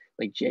doing,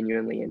 like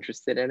genuinely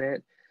interested in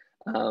it,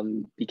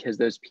 because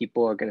those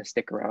people are going to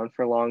stick around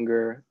for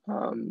longer,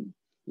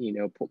 you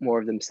know, put more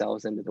of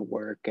themselves into the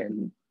work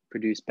and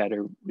produce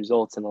better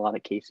results in a lot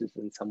of cases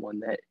than someone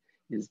that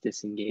is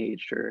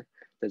disengaged or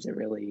doesn't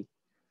really,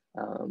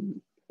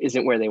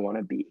 isn't where they want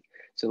to be.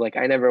 So like,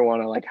 I never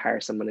want to like hire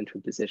someone into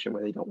a position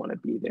where they don't want to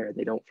be there.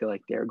 They don't feel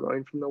like they're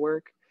growing from the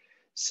work.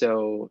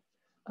 So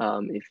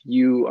if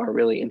you are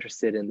really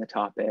interested in the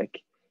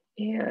topic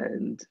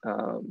and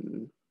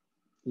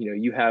you know,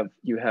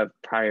 you have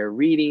prior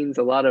readings,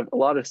 a lot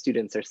of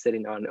students are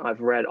sitting on,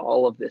 I've read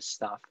all of this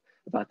stuff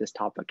about this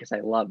topic because I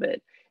love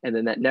it. And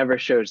then that never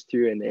shows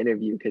through in the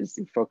interview because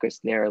you focus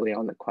narrowly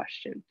on the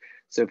question.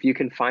 So if you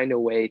can find a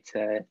way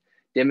to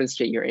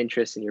demonstrate your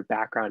interest and your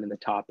background in the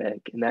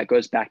topic, and that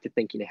goes back to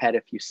thinking ahead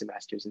a few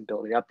semesters and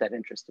building up that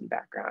interest and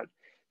background,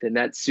 then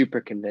that's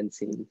super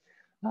convincing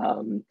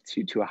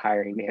to a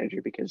hiring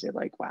manager, because they're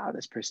like, wow,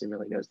 this person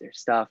really knows their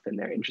stuff and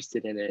they're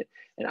interested in it,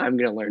 and I'm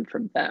going to learn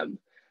from them.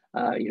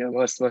 You know,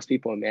 most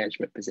people in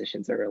management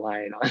positions are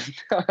relying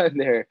on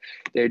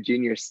their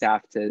junior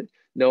staff to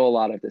know a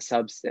lot of the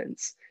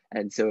substance.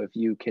 And so if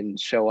you can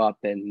show up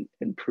and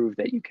prove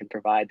that you can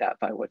provide that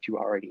by what you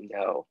already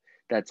know,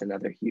 that's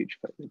another huge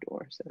foot in the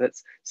door. So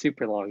that's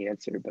super long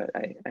answer, but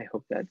I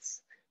hope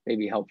that's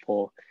maybe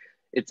helpful.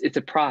 It's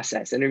a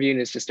process. Interviewing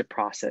is just a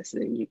process,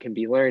 and you can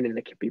be learned and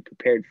it can be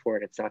prepared for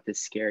it. It's not this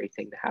scary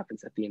thing that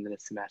happens at the end of the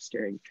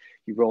semester and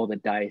you roll the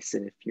dice.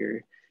 And if you're,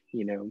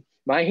 you know,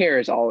 my hair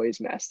is always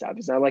messed up.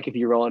 It's not like if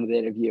you roll into the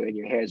interview and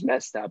your hair is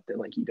messed up, then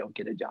like you don't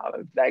get a job.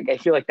 I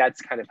feel like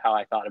that's kind of how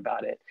I thought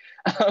about it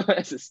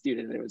as a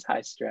student. It was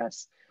high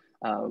stress,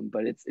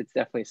 but it's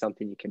definitely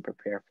something you can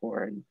prepare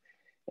for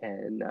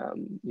and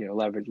you know,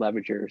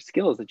 leverage your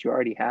skills that you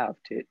already have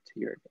to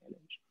your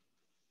advantage.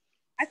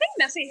 I think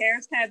messy hair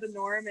is kind of the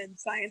norm in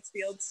science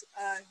fields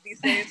these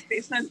days,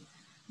 based on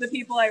the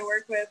people I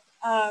work with.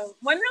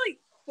 One really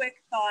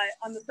quick thought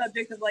on the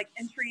subject of like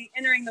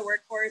entering the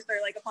workforce or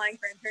like applying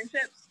for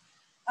internships.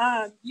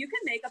 You can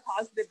make a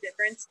positive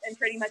difference in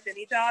pretty much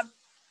any job.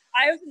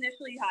 I was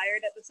initially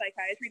hired at the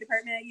psychiatry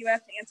department at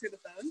UF to answer the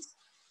phones.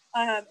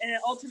 And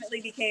it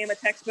ultimately became a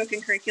textbook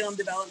and curriculum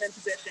development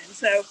position.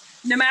 So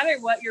no matter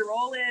what your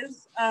role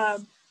is,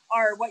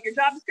 or what your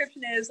job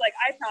description is, like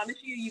I promise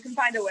you, you can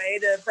find a way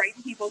to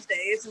brighten people's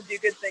days and do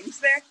good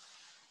things there.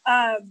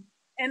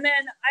 And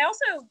then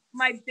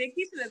my big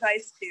piece of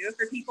advice too,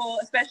 for people,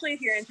 especially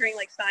if you're entering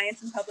like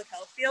science and public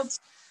health fields,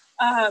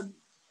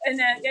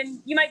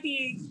 and you might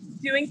be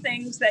doing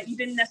things that you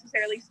didn't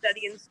necessarily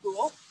study in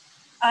school,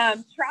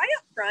 try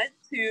up front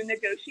to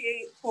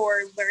negotiate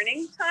for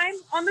learning time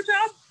on the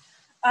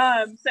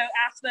job. So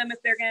ask them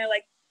if they're gonna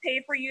like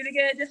pay for you to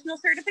get additional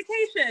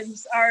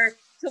certifications or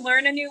to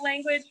learn a new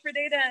language for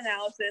data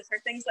analysis or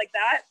things like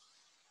that.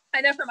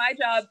 I know for my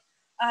job,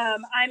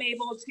 I'm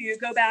able to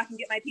go back and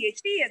get my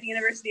PhD at the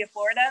University of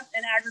Florida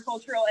in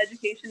agricultural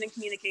education and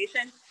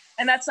communication.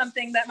 And that's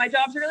something that my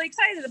job's really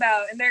excited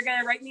about. And they're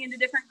gonna write me into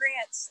different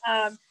grants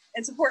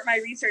and support my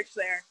research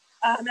there.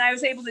 And I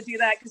was able to do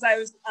that because I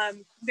was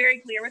very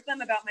clear with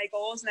them about my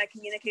goals and I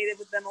communicated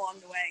with them along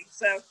the way.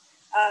 So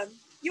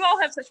you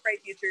all have such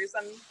bright futures.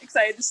 I'm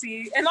excited to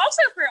see. And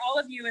also for all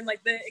of you in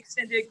like the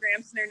extended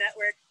Graham Center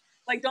network,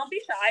 like don't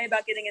be shy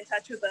about getting in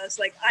touch with us.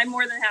 Like I'm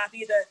more than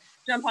happy to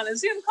jump on a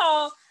Zoom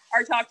call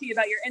or talk to you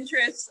about your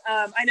interests.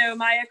 I know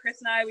Maya, Chris,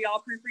 and I, we all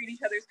proofread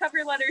each other's cover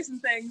letters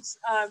and things.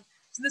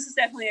 So this is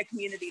definitely a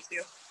community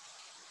too.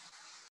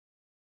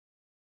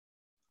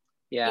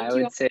 Yeah, I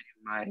would say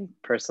my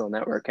personal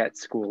network at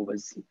school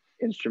was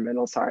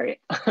instrumental. Sorry,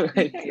 I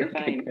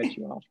cut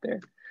you off there.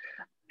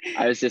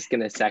 I was just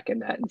going to second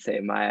that and say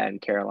Maya and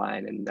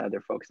Caroline and the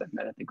other folks I've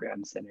met at the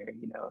Graham Center,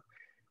 you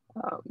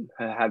know,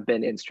 have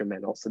been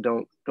instrumental. So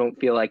don't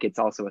feel like it's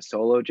also a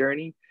solo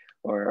journey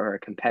or a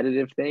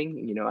competitive thing.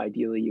 You know,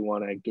 ideally you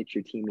want to get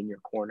your team in your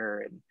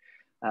corner.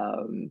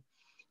 And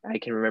I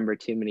can remember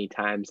too many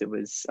times it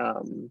was,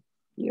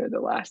 you know, the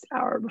last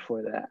hour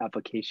before the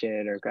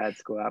application or grad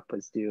school app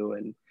was due,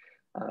 and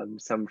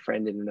some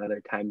friend in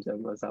another time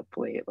zone was up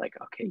late, like,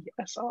 okay,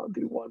 yes, I'll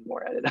do one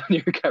more edit on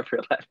your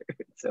cover letter.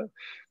 So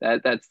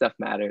that stuff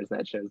matters.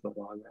 That shows the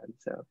long run.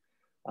 So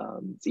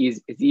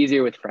it's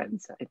easier with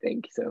friends, I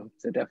think. So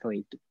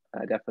definitely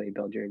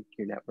build your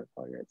network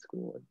while you're at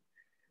school.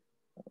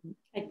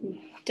 I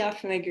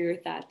definitely agree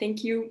with that.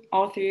 Thank you,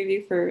 all three of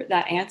you, for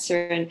that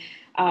answer.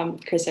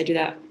 And Chris, I do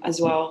that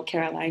as well.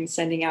 Caroline,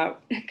 sending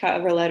out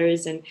cover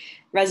letters and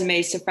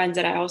resumes to friends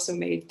that I also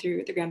made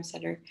through the Graham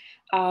Center.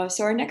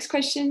 So our next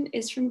question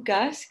is from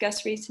Gus.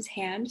 Gus raised his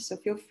hand, so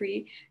feel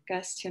free,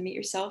 Gus, to unmute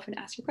yourself and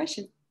ask your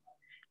question.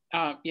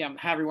 Yeah,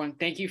 hi everyone.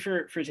 Thank you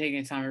for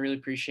taking the time. I really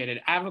appreciate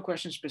it. I have a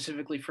question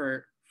specifically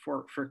for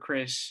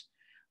Chris.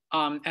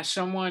 As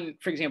someone,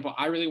 for example,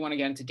 I really want to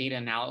get into data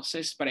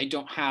analysis, but I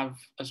don't have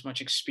as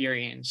much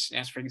experience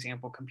as, for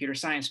example, computer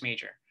science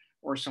major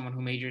or someone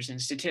who majors in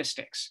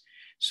statistics.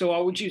 So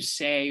what would you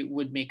say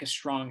would make a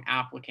strong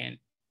applicant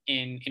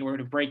in order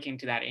to break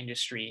into that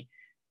industry,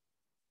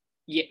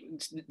 yet,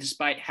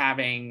 despite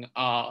having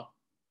a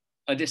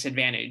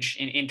disadvantage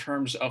in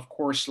terms of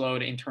course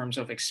load, in terms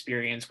of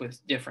experience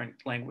with different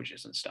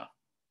languages and stuff?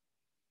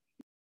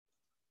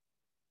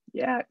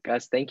 Yeah,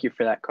 Gus, thank you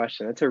for that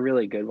question. That's a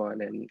really good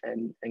one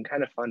and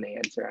kind of fun to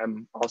answer.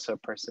 I'm also a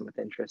person with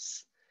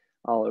interests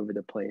all over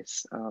the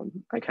place.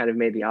 I kind of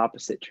made the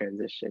opposite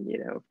transition, you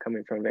know,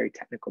 coming from a very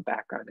technical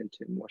background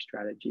into more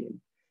strategy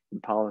and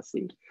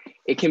policy.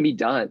 It can be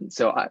done.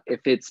 So if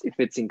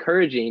it's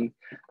encouraging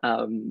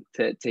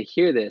to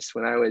hear this,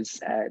 when I was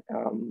at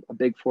a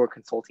big four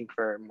consulting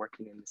firm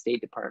working in the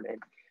State Department,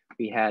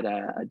 we had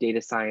a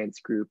data science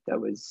group that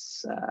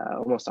was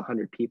almost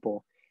 100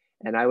 people.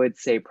 And I would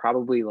say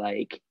probably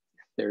like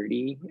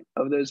 30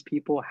 of those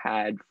people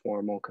had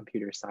formal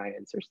computer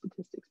science or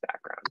statistics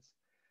backgrounds.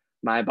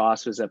 my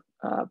boss was a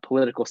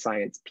political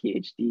science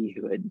PhD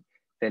who had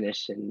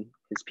finished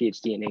his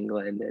PhD in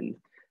England and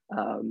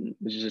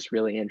was just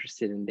really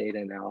interested in data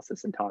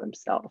analysis and taught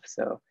himself.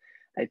 So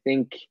I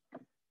think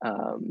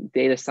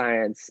data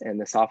science and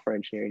the software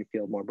engineering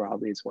field more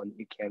broadly is one that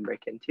you can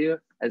break into.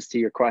 As to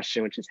your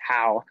question, which is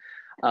how,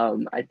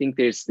 I think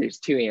there's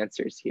two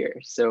answers here.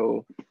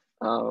 So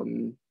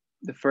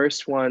the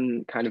first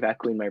one, kind of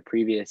echoing my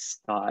previous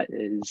thought,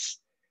 is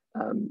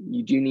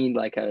you do need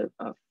like a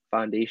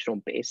foundational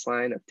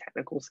baseline of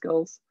technical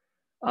skills.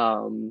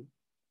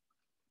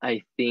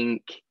 I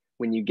think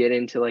when you get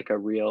into like a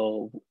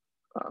real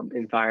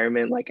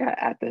environment, like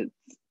at the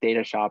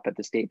data shop at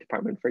the State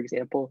Department, for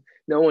example,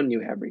 no one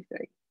knew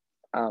everything.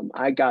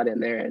 I got in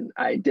there and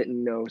I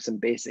didn't know some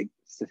basic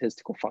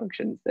statistical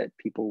functions that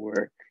people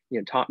were,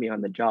 taught me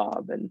on the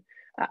job. And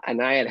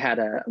I had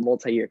a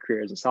multi-year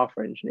career as a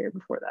software engineer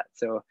before that.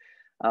 So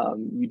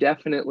you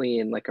definitely,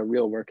 in like a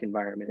real work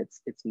environment,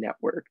 it's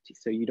networked.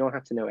 So you don't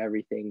have to know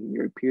everything.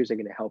 Your peers are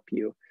going to help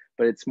you,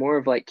 but it's more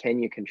of like,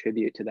 can you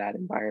contribute to that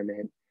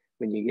environment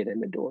when you get in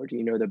the door? Do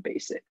you know the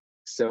basics?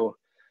 So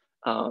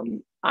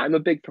I'm a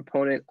big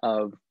proponent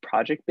of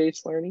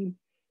project-based learning,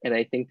 and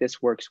I think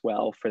this works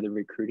well for the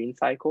recruiting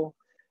cycle.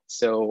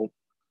 So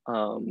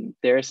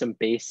there are some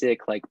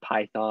basic like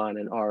Python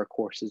and R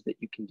courses that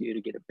you can do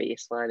to get a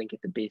baseline and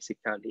get the basic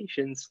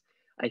foundations.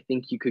 I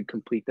think you could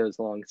complete those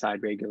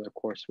alongside regular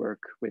coursework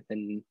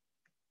within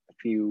a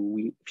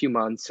few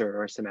months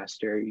or a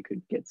semester. You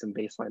could get some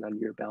baseline under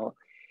your belt.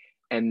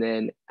 And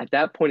then at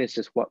that point, it's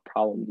just what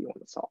problem do you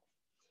want to solve?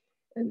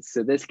 And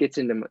so this gets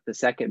into the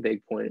second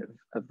big point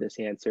of this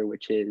answer,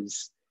 which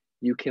is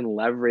you can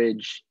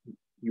leverage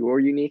your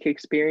unique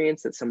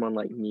experience that someone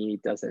like me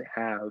doesn't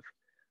have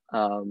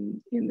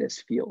in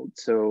this field.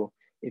 So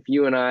if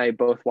you and I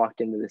both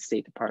walked into the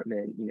State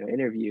Department,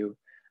 interview,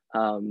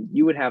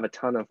 you would have a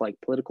ton of like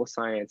political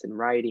science and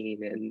writing,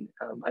 and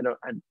I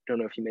don't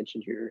know if you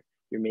mentioned your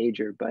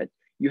major, but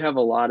you have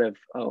a lot of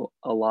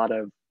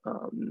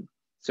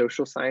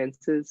social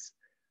sciences.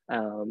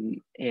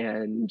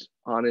 And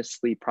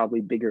honestly, probably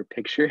bigger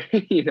picture,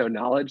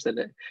 knowledge that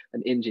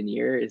an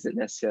engineer isn't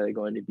necessarily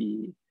going to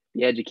be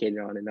educated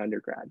on in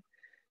undergrad.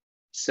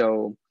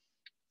 So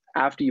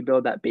after you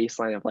build that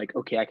baseline of like,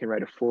 okay, I can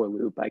write a for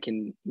loop, I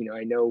can,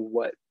 I know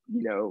what,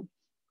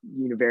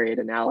 univariate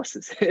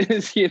analysis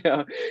is,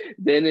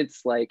 then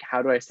it's like,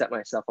 how do I set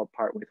myself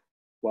apart with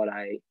what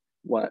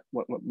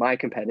my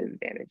competitive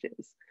advantage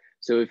is?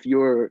 So if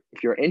you're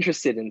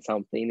interested in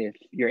something, if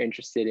you're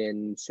interested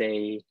in,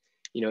 say,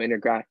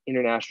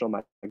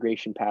 international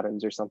migration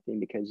patterns or something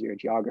because you're a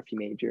geography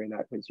major and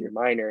that was your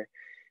minor,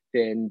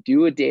 then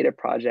do a data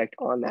project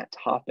on that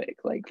topic.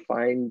 Like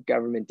find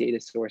government data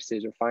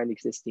sources or find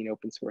existing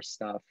open source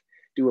stuff,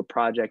 do a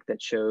project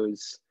that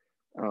shows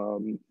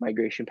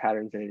migration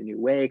patterns in a new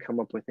way, come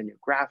up with a new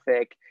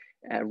graphic,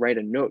 write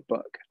a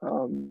notebook,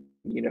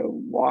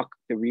 walk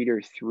the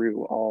reader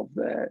through all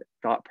the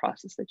thought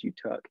process that you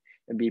took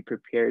and be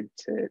prepared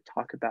to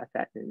talk about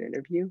that in an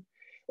interview.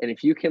 And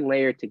if you can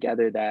layer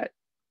together that,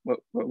 what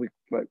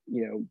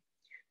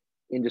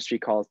industry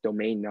calls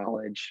domain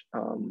knowledge,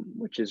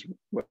 which is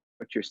what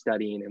you're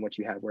studying and what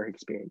you have work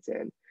experience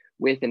in,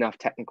 with enough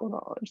technical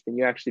knowledge, then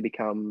you actually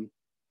become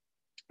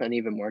an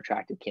even more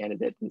attractive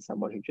candidate than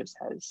someone who just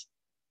has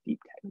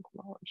deep technical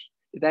knowledge.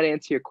 Did that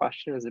answer your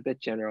question? It was a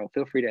bit general.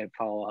 Feel free to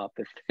follow up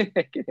if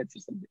I can answer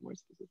something more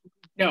specific.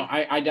 No,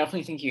 I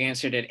definitely think you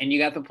answered it, and you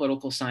got the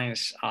political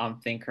science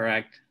thing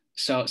correct.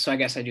 So I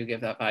guess I do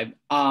give that vibe.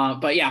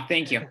 But yeah,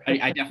 thank you.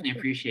 I definitely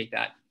appreciate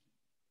that.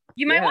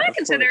 You might want to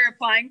consider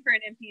applying for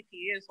an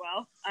MPP as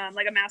well,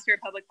 like a Master of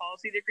Public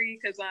Policy degree,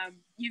 because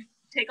you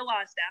take a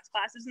lot of stats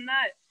classes in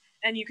that,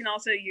 and you can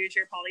also use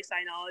your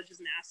poli-sci knowledge as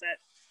an asset.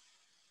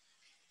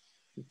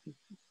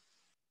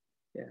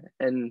 Yeah,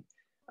 and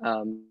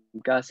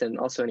Gus, and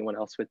also anyone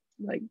else with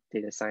like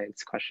data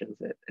science questions,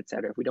 et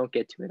cetera, if we don't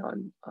get to it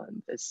on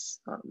this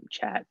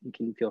chat, you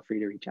can feel free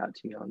to reach out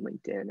to me on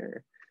LinkedIn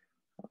or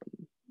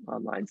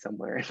online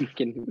somewhere, and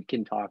we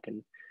can talk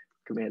and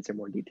can answer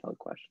more detailed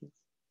questions.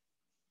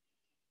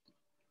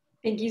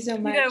 Thank you so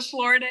much. You go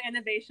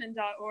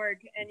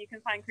floridainnovation.org and you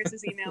can find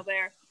Chris's email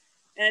there,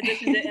 in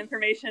addition to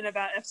information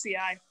about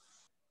FCI.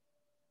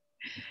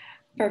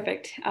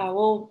 Perfect.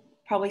 We'll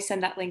probably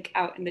send that link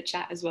out in the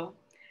chat as well.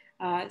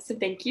 So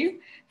thank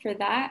you for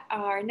that.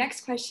 Our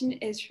next question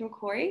is from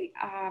Corey.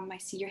 I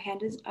see your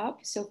hand is up,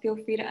 so feel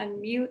free to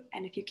unmute,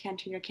 and if you can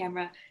turn your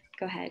camera,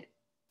 go ahead.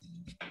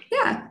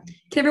 Yeah,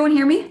 can everyone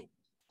hear me?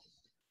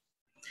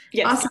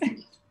 Yes.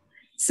 Awesome.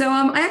 So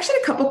I actually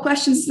had a couple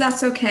questions, if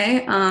that's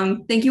okay.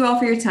 Thank you all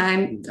for your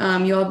time.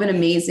 You all have been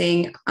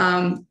amazing.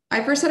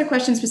 I first had a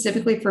question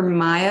specifically for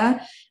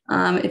Maya,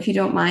 if you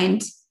don't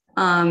mind.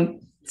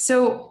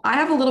 So I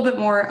have a little bit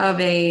more of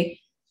a,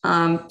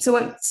 so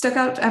what stuck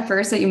out at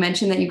first that you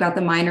mentioned that you got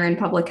the minor in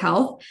public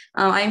health.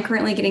 I am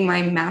currently getting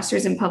my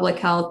master's in public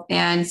health.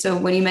 And so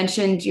when you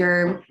mentioned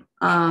your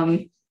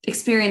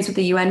experience with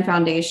the UN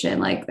Foundation,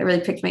 like that really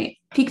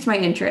piqued my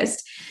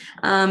interest.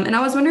 And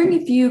I was wondering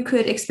if you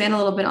could expand a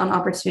little bit on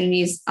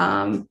opportunities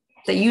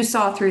that you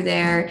saw through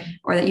there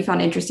or that you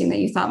found interesting that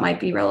you thought might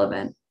be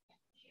relevant?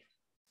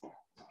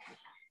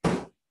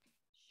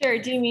 Sure.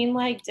 Do you mean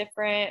like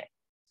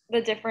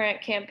the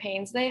different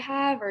campaigns they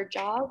have or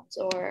jobs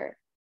or?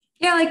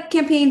 Yeah, like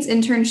campaigns,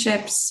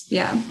 internships.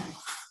 Yeah.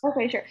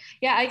 Okay, sure.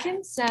 Yeah, I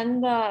can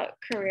send the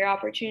career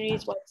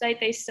opportunities website.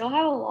 They still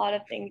have a lot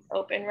of things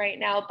open right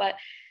now, but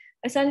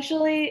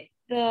essentially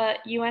the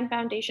UN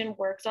Foundation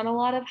works on a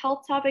lot of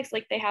health topics.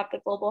 Like they have the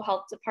global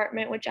health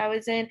department, which I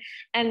was in,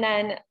 and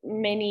then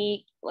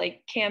many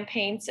like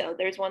campaigns. So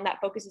there's one that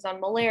focuses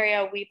on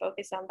malaria. We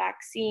focus on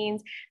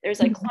vaccines. There's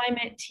like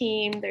climate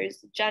team,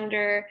 there's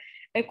gender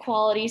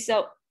equality.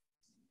 So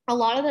a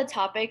lot of the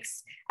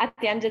topics at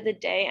the end of the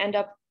day end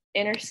up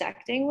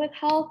intersecting with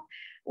health,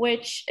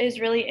 which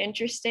is really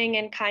interesting.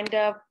 And kind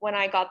of when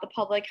I got the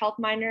public health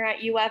minor at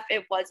UF,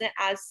 it wasn't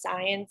as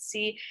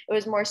sciencey. It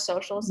was more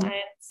social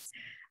science,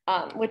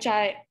 which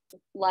I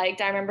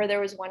liked. I remember there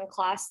was one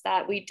class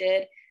that we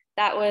did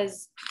that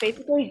was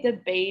basically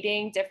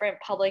debating different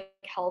public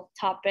health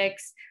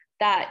topics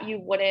that you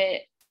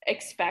wouldn't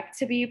expect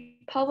to be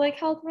public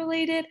health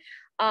related.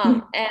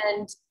 And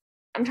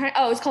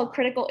it's called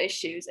Critical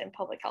Issues in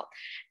Public Health.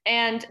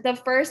 And the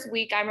first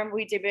week, I remember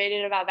we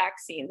debated about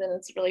vaccines, and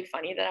it's really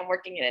funny that I'm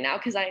working in it now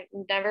because I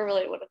never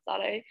really would have thought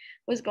I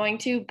was going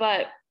to.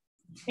 But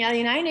yeah, the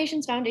United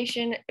Nations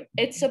Foundation,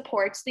 it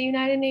supports the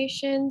United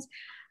Nations.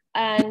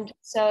 And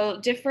so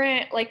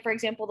different, like for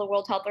example, the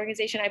World Health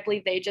Organization, I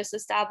believe they just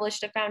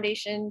established a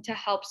foundation to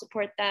help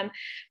support them.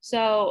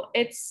 So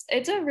it's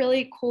a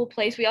really cool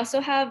place. We also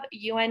have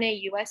UNA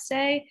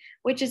USA,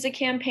 which is a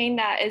campaign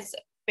that is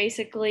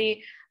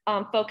basically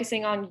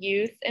focusing on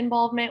youth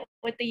involvement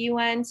with the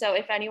UN. So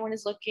if anyone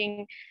is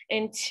looking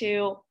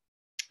into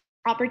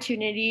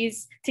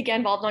opportunities to get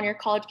involved on your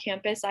college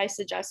campus, I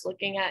suggest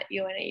looking at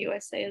UNA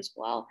USA as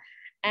well.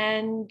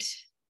 And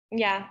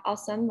yeah, I'll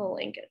send the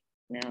link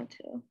now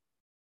too.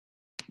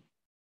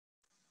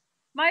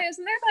 Maya,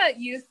 isn't there that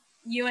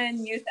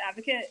UN Youth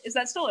Advocate? Is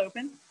that still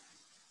open?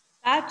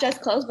 That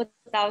just closed, but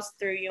that was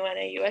through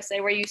UNA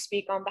USA, where you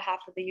speak on behalf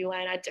of the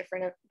UN at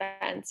different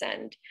events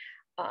and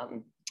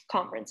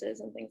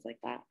conferences and things like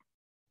that.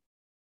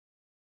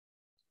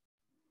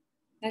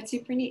 That's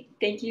super neat.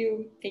 Thank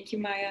you,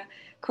 Maya.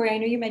 Corey, I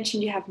know you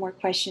mentioned you have more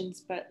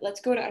questions, but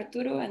let's go to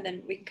Arturo and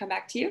then we can come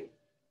back to you.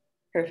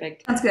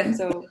 Perfect. That's good.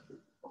 So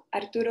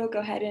Arturo, go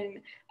ahead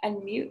and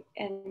unmute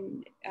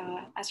and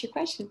ask your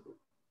question.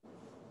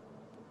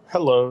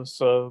 Hello.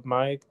 So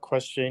my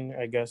question,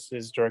 I guess,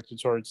 is directed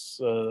towards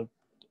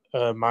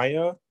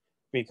Maya,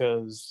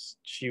 because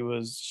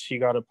she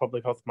got a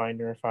public health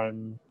minor,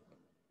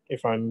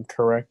 if I'm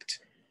correct.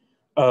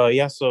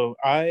 Yeah. So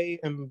I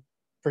am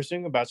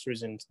pursuing a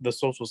bachelor's in the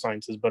social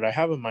sciences, but I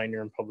have a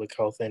minor in public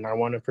health, and I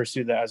want to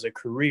pursue that as a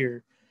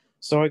career.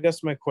 So I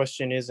guess my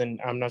question is,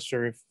 and I'm not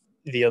sure if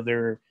the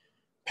other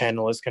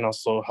panelists can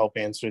also help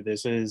answer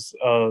this, is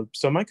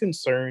so my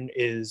concern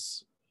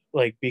is,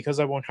 like, because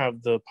I won't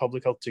have the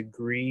public health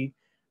degree,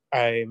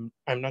 I'm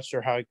not sure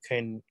how I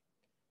can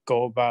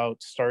go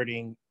about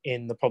starting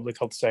in the public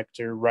health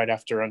sector right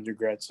after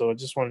undergrad. So I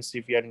just want to see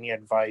if you had any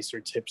advice or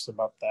tips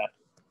about that.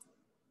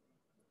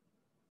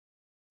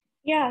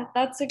 Yeah,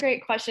 that's a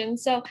great question.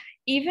 So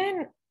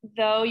even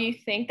though you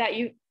think that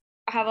you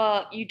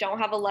don't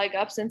have a leg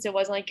up since it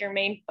wasn't like your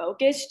main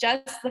focus,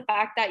 just the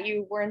fact that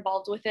you were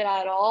involved with it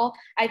at all,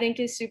 I think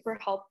is super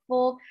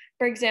helpful.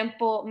 For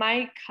example,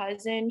 my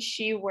cousin,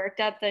 she worked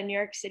at the New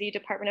York City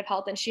Department of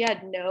Health, and she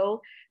had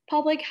no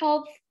public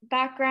health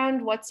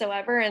background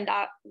whatsoever, and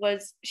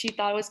she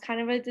thought it was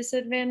kind of a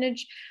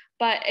disadvantage.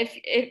 But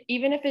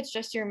even if it's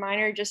just your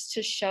minor, just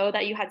to show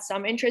that you had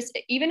some interest,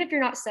 even if you're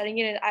not studying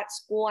it at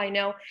school, I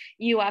know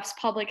UF's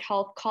public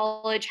health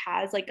college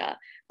has like a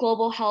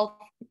global health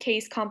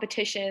case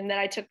competition that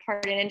I took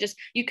part in, and just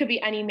you could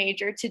be any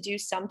major to do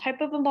some type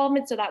of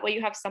involvement, so that way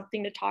you have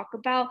something to talk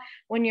about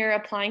when you're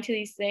applying to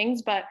these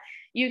things. But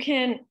you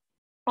can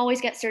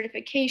always get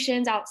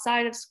certifications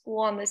outside of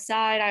school on the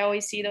side. I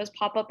always see those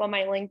pop up on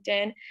my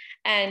LinkedIn,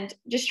 and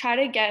just try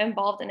to get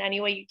involved in any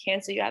way you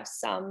can so you have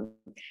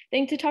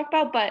something to talk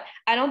about. But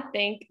I don't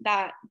think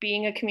that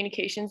being a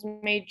communications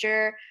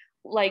major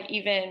like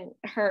even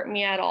hurt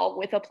me at all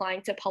with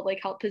applying to public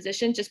health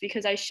positions, just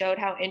because I showed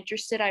how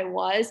interested I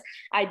was.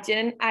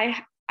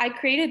 I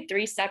created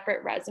 3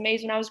 separate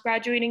resumes when I was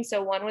graduating.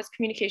 So one was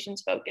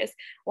communications focused,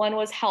 one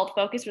was health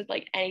focused with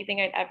like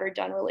anything I'd ever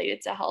done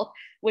related to health,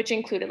 which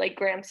included like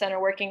Graham Center,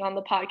 working on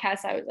the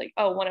podcast. I was like,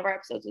 oh, one of our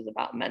episodes was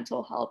about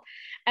mental health.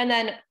 And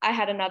then I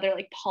had another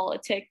like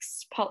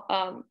politics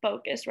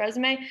focused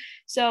resume.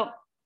 So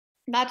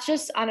that's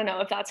just, I don't know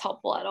if that's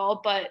helpful at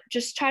all, but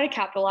just try to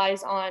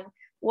capitalize on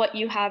what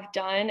you have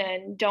done,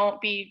 and don't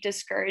be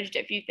discouraged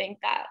if you think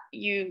that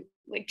you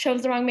like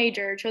chose the wrong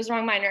major, chose the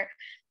wrong minor.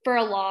 For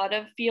a lot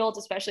of fields,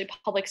 especially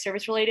public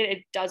service related,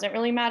 it doesn't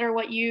really matter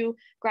what you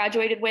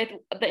graduated with.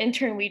 The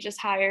intern we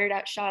just hired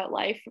at Shot at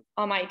Life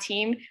on my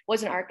team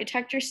was an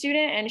architecture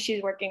student, and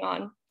she's working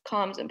on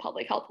comms and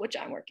public health, which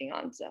I'm working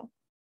on. So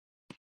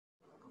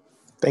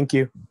thank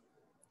you.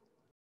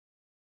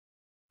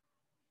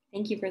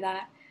 Thank you for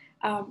that.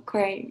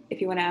 Corey,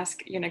 if you want to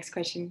ask your next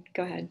question,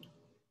 go ahead.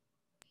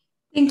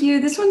 Thank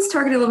you. This one's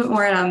targeted a little bit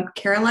more at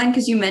Caroline,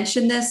 because you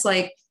mentioned this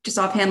like just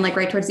offhand, like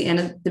right towards the end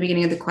of the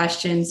beginning of the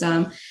questions,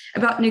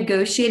 about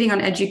negotiating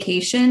on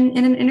education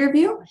in an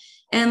interview.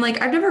 And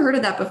like, I've never heard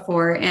of that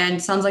before,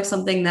 and sounds like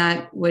something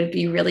that would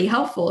be really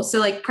helpful. So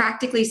like,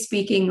 practically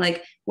speaking,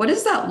 like, what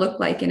does that look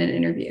like in an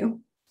interview?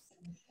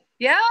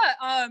 Yeah,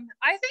 I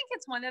think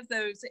it's one of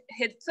those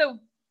hits. So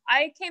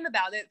I came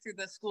about it through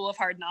the School of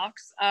Hard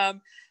Knocks. I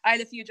had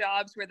a few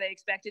jobs where they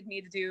expected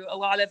me to do a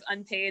lot of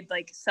unpaid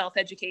like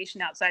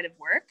self-education outside of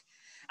work.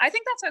 I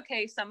think that's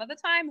okay some of the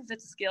time if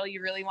it's a skill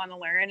you really want to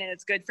learn and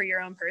it's good for your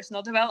own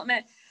personal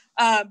development.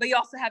 But you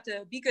also have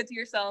to be good to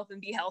yourself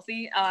and be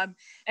healthy. And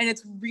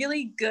it's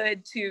really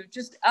good to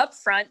just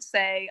upfront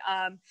say,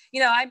 you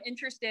know, I'm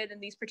interested in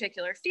these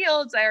particular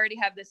fields. I already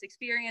have this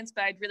experience,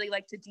 but I'd really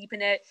like to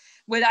deepen it.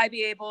 Would I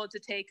be able to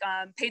take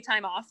paid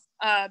time off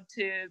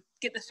to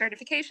get the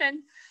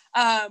certification?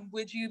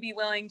 Would you be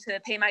willing to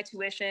pay my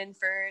tuition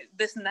for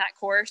this and that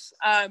course?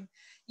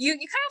 You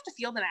kind of have to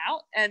feel them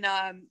out and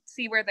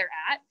see where they're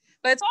at.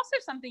 But it's also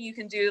something you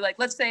can do, like,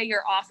 let's say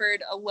you're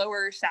offered a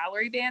lower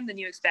salary band than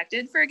you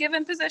expected for a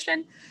given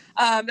position.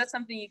 That's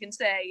something you can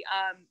say.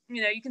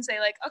 You know, you can say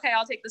like, okay,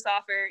 I'll take this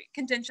offer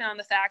contingent on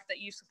the fact that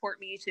you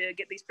support me to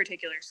get these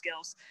particular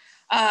skills.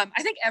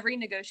 I think every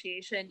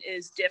negotiation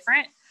is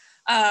different.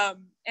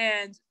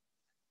 And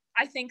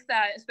I think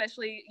that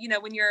especially, you know,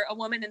 when you're a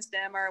woman in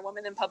STEM or a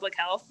woman in public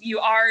health, you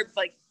are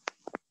like,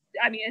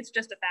 I mean, it's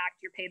just a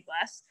fact, you're paid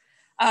less.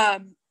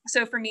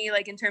 So for me,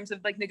 like in terms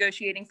of like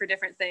negotiating for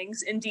different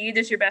things, Indeed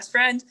is your best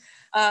friend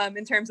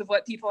in terms of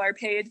what people are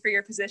paid for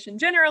your position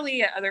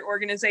generally at other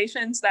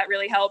organizations. That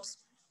really helps.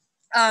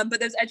 But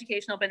those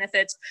educational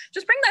benefits,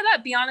 just bring that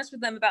up. Be honest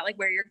with them about like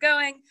where you're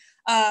going,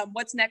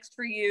 what's next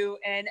for you,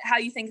 and how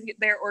you think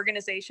their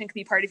organization could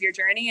be part of your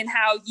journey, and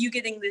how you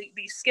getting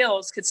these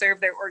skills could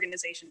serve their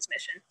organization's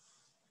mission.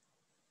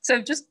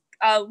 So just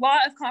a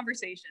lot of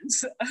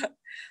conversations,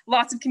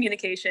 lots of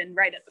communication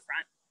right at the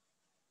front.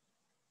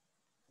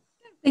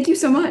 Thank you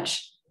so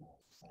much.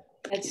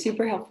 That's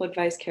super helpful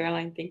advice,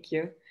 Caroline. Thank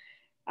you.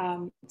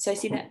 So I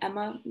see that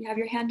Emma, you have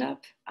your hand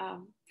up.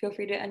 Feel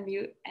free to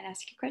unmute and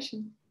ask your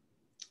question.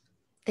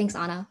 Thanks,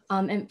 Anna.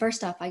 And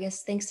first off, I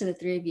guess thanks to the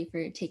three of you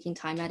for taking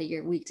time out of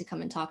your week to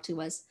come and talk to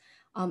us.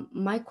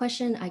 My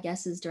question, I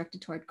guess, is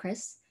directed toward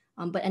Chris,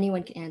 but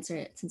anyone can answer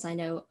it since I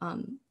know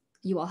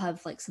you all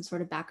have like some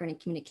sort of background in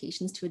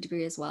communications to a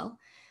degree as well.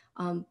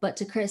 But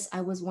to Chris,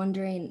 I was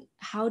wondering,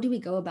 how do we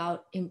go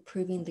about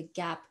improving the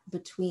gap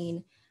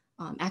between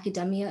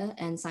academia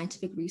and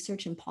scientific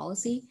research and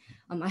policy?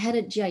 I had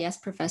a GIS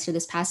professor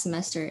this past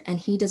semester, and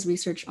he does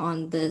research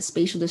on the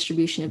spatial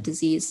distribution of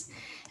disease.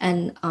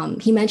 And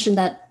he mentioned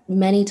that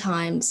many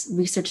times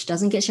research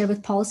doesn't get shared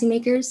with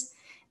policymakers.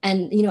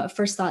 And, you know, at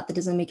first thought that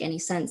doesn't make any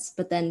sense,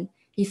 but then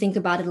you think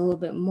about it a little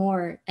bit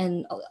more.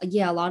 And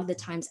yeah, a lot of the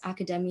times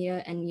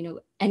academia and, you know,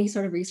 any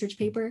sort of research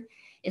paper,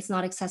 it's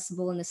not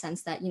accessible in the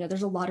sense that, you know,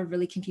 there's a lot of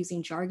really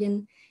confusing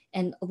jargon,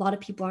 and a lot of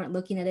people aren't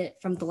looking at it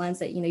from the lens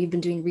that, you know, you've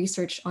been doing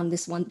research on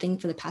this one thing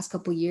for the past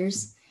couple of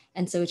years.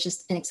 And so it's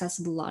just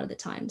inaccessible a lot of the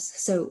times.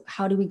 So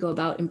how do we go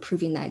about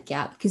improving that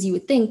gap? Because you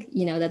would think,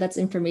 you know, that that's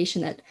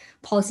information that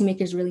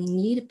policymakers really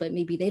need, but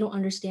maybe they don't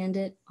understand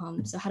it.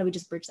 So how do we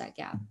just bridge that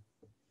gap?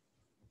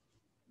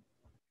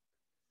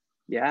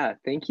 Yeah,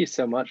 thank you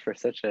so much for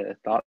such a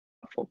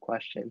thoughtful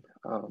question.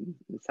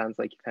 It sounds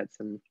like you've had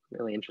some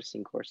really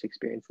interesting course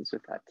experiences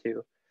with that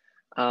too.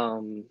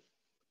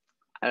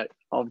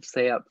 I'll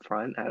say up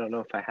front, I don't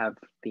know if I have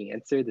the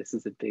answer. This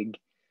is a big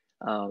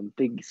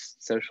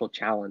social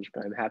challenge,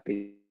 but I'm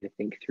happy to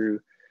think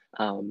through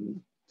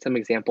some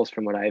examples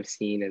from what I've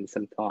seen and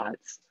some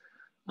thoughts.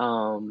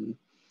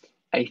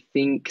 I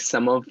think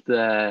some of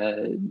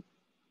the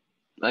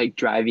like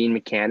driving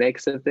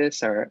mechanics of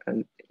this are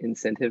an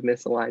incentive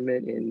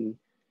misalignment in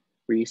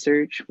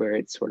research, where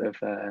it's sort of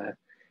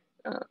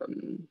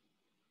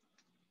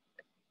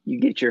you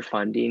get your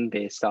funding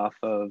based off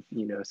of,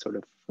 you know, sort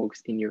of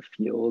folks in your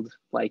field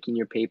liking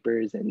your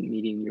papers and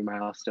meeting your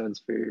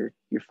milestones for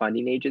your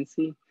funding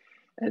agency.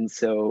 And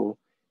so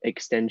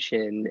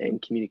extension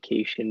and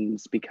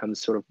communications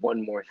becomes sort of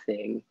one more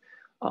thing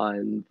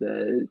on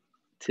the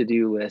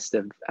to-do list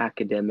of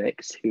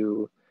academics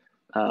who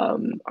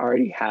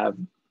already have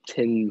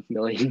 10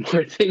 million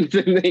more things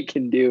than they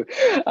can do.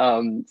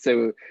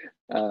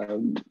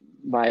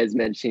 Maya's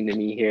mentioning to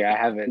me here, I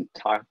haven't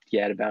talked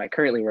yet about, I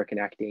currently work in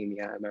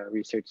academia. I'm a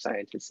research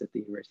scientist at the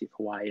University of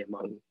Hawaii,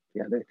 among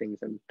the other things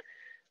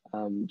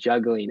I'm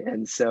juggling.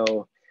 And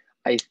so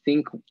I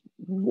think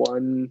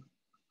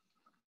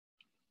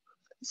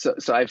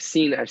so I've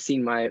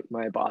seen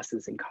my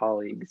bosses and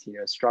colleagues, you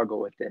know, struggle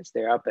with this.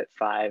 They're up at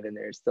 5 and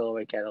they're still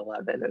awake at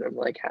 11. And I'm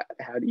like,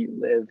 how do you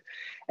live?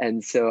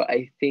 And so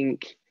I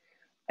think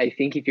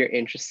if you're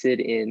interested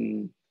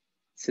in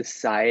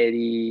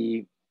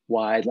society-wide,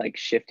 like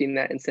shifting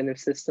that incentive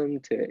system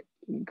to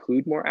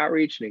include more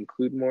outreach and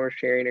include more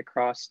sharing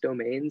across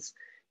domains,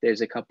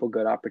 there's a couple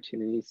good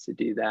opportunities to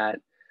do that.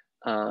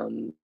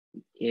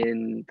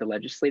 in the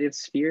legislative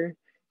sphere.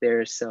 There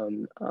are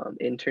some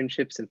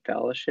internships and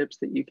fellowships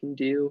that you can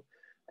do.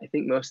 I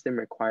think most of them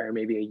require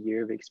maybe a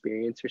year of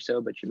experience or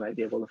so, but you might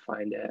be able to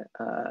find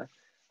a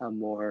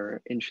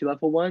more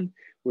entry-level one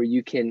where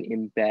you can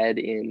embed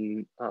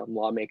in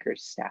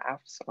lawmakers'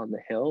 staffs on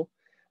the Hill,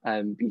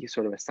 be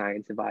sort of a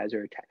science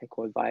advisor or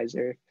technical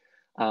advisor.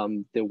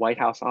 The White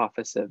House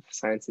Office of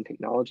Science and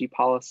Technology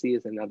Policy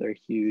is another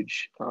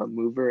huge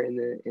mover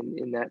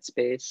in that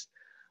space.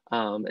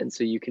 And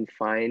so you can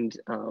find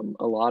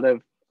a lot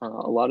of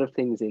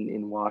things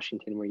in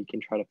Washington where you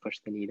can try to push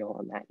the needle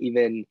on that.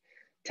 Even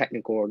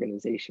technical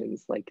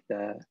organizations like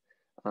the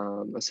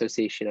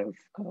Association of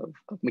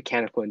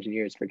Mechanical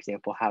Engineers, for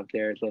example, have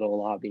their little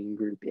lobbying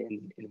group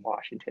in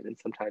Washington, and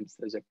sometimes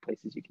those are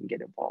places you can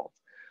get involved.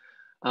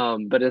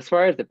 But as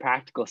far as the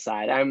practical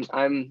side, I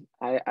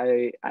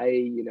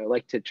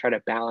like to try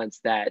to balance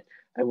that.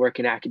 I work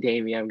in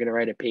academia, I'm going to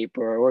write a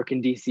paper, or work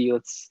in DC,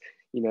 let's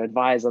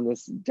advise on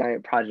this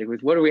giant project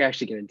with what are we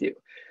actually going to do.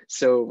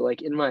 So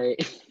like in my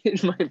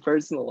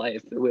personal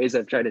life, the ways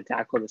I've tried to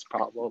tackle this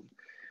problem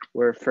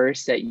were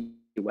first at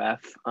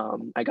UF.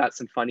 I got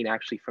some funding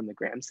actually from the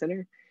Graham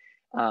Center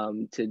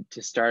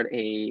to start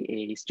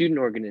a student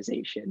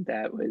organization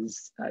that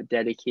was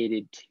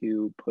dedicated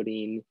to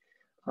putting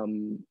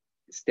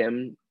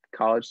STEM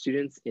college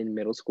students in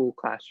middle school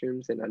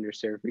classrooms in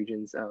underserved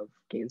regions of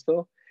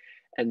Gainesville.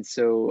 And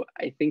so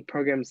I think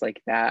programs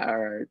like that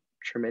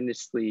can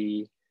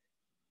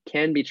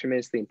be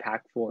tremendously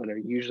impactful and are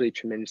usually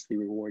tremendously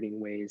rewarding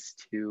ways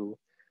to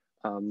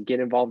get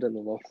involved in the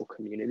local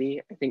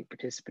community. I think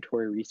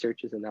participatory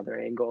research is another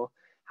angle.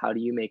 How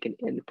do you make an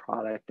end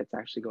product that's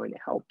actually going to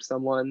help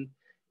someone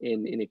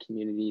in a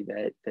community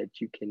that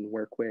you can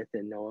work with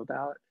and know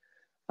about?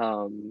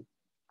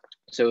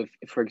 So if,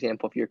 for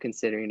example, if you're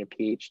considering a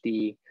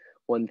PhD,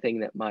 one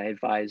thing that my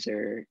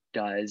advisor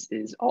does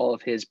is all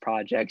of his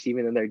projects,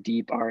 even though they're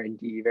deep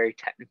R&D, very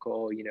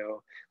technical,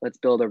 let's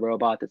build a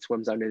robot that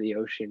swims under the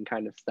ocean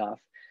kind of stuff.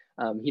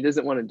 He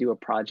doesn't want to do a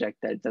project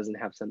that doesn't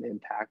have some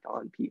impact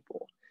on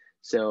people.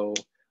 So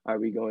are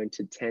we going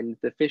to tend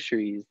the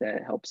fisheries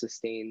that help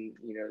sustain,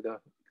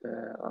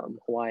 the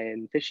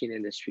Hawaiian fishing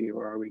industry,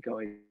 or are we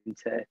going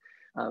to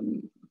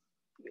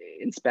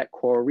inspect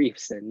coral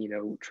reefs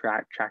and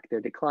track their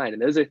decline?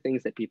 And those are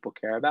things that people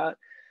care about,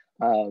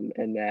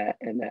 and that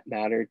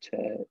matter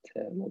to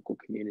local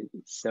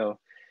communities. So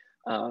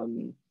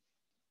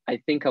I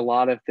think a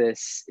lot of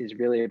this is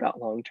really about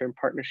long-term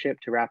partnership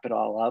to wrap it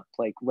all up,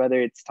 like whether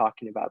it's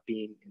talking about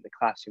being in the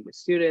classroom with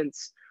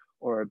students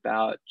or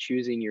about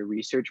choosing your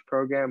research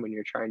program when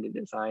you're trying to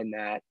design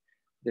that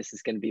this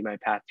is going to be my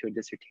path to a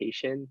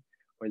dissertation,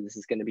 or this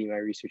is going to be my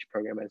research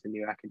program as a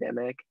new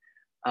academic.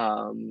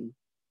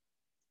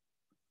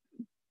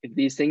 If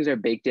these things are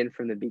baked in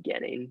from the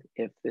beginning,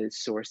 if the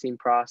sourcing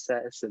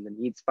process and the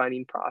needs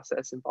finding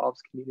process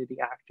involves community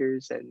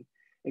actors and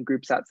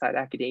groups outside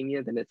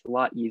academia, then it's a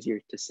lot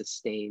easier to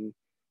sustain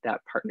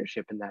that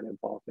partnership and that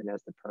involvement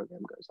as the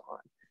program goes on.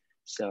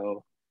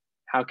 So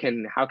how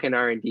can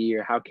R&D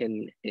or how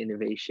can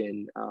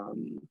innovation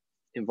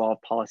involve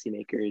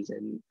policymakers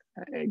and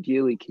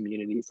ideally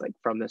communities, like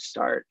from the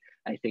start,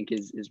 I think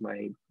is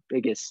my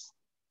biggest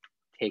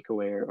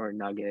takeaway or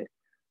nugget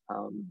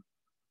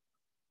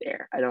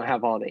there. I don't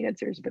have all the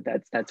answers, but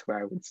that's where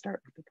I would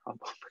start with the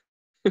problem.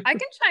 I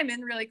can chime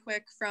in really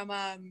quick from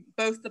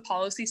both the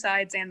policy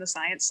sides and the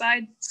science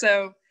side.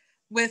 So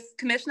with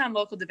Commission on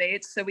Local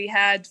Debates, so we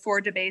had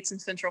 4 debates in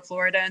Central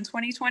Florida in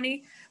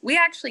 2020. We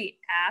actually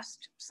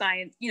asked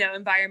science,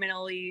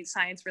 environmentally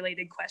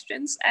science-related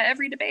questions at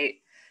every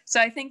debate. So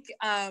I think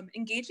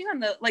engaging on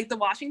the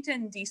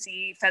Washington,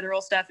 D.C.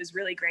 federal stuff is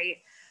really great.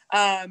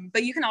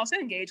 But you can also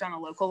engage on a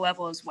local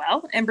level as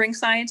well and bring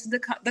science to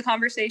the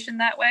conversation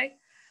that way.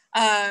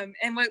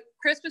 And what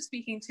Chris was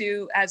speaking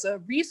to as a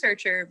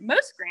researcher,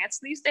 most grants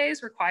these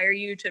days require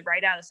you to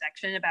write out a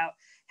section about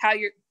how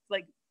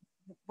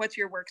what's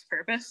your work's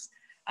purpose,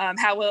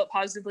 how will it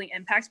positively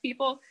impact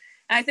people.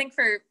 And I think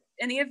for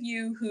any of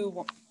you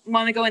who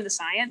want to go into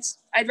science,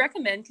 I'd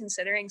recommend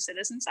considering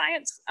citizen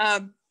science.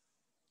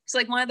 So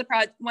like one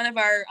of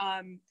our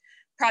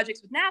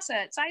projects with NASA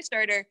at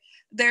SciStarter,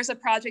 there's a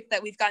project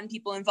that we've gotten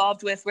people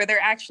involved with where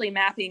they're actually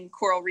mapping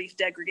coral reef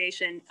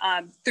degradation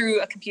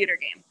through a computer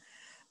game.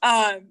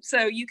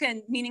 So you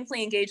can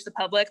meaningfully engage the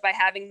public by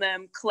having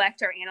them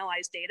collect or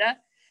analyze data.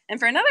 And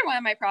for another one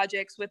of my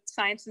projects with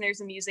science centers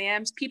and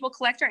museums, people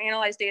collect or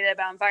analyze data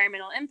about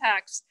environmental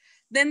impacts.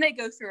 Then they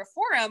go through a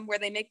forum where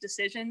they make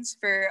decisions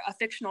for a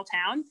fictional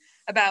town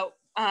about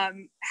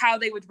how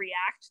they would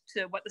react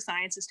to what the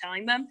science is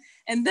telling them.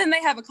 And then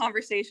they have a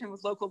conversation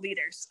with local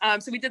leaders.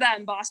 So we did that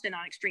in Boston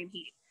on extreme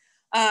heat.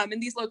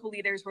 And these local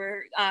leaders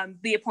were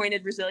the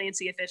appointed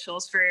resiliency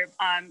officials for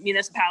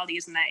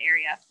municipalities in that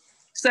area.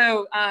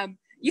 So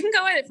you can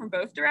go at it from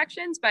both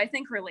directions, but I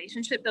think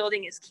relationship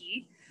building is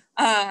key,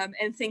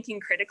 and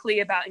thinking critically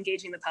about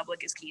engaging the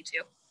public is key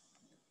too.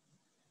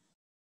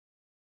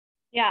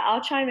 Yeah,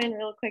 I'll chime in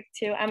real quick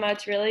too. Emma,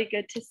 it's really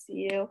good to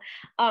see you.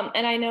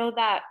 And I know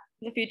that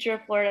the Future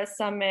of Florida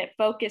Summit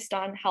focused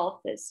on health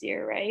this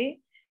year, right?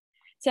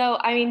 So,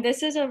 I mean,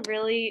 this is a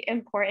really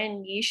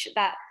important niche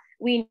that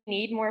we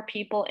need more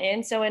people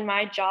in. So in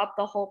my job,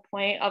 the whole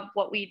point of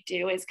what we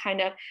do is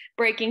kind of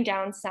breaking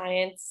down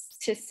science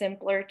to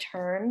simpler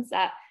terms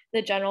that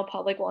the general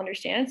public will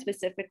understand,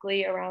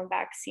 specifically around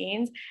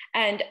vaccines.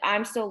 And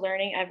I'm still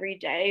learning every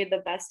day the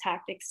best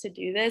tactics to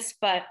do this.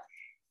 But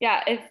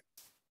yeah,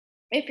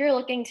 if you're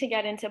looking to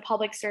get into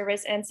public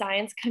service and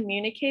science,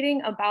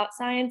 communicating about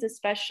science,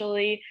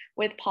 especially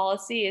with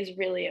policy, is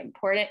really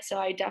important. So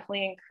I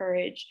definitely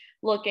encourage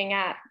looking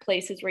at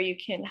places where you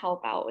can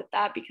help out with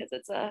that, because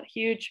it's a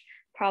huge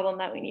problem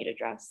that we need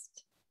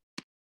addressed.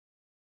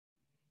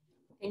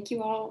 Thank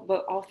you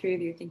all three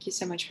of you. Thank you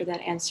so much for that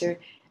answer.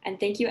 And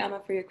thank you,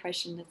 Emma, for your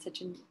question. That's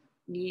such a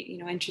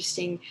neat,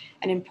 interesting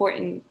and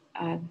important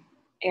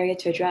area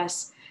to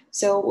address.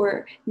 So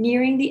we're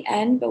nearing the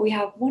end, but we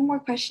have one more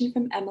question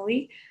from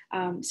Emily.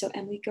 So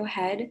Emily, go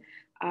ahead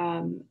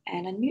and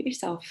unmute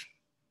yourself.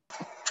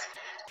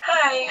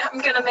 Hi,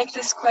 I'm gonna make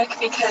this quick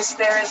because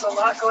there is a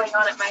lot going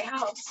on at my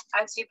house,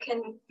 as you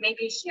can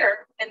maybe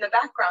hear in the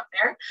background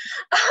there.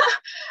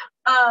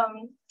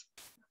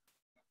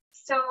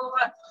 So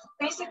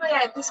basically,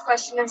 this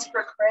question is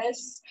for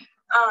Chris.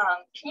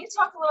 Can you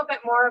talk a little bit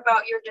more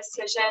about your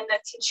decision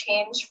to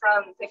change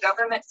from the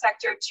government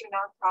sector to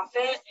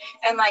nonprofit,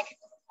 and like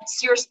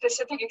your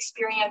specific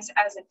experience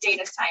as a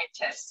data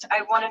scientist?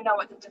 I want to know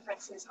what the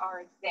differences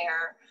are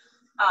there,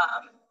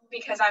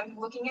 because I'm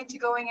looking into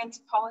going into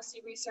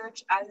policy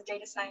research as a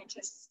data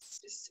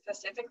scientist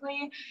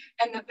specifically.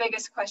 And the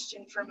biggest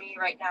question for me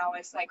right now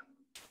is like,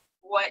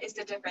 what is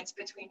the difference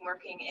between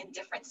working in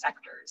different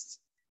sectors?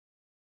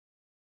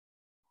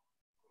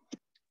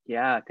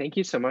 Yeah, thank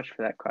you so much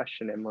for that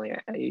question, Emily.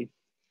 I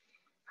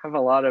have a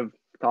lot of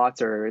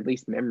thoughts, or at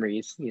least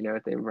memories,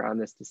 around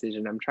this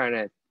decision. I'm trying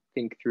to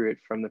think through it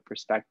from the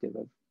perspective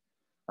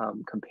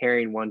of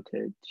comparing one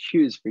to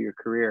choose for your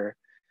career.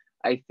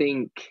 I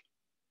think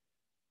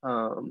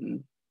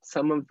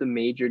some of the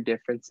major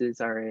differences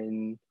are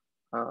in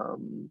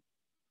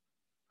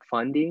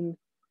funding.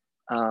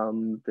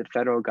 The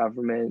federal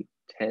government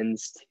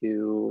tends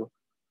to,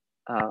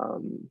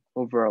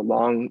 over a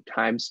long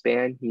time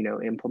span,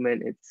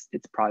 implement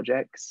its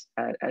projects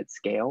at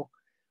scale,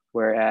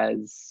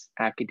 whereas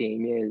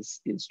academia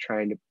is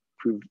trying to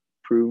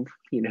prove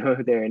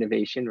their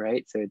innovation,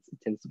 right? So it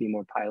tends to be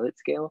more pilot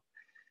scale.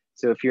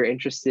 So if you're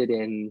interested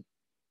in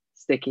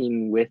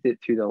sticking with it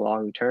through the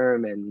long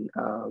term and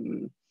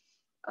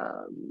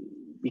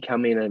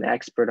becoming an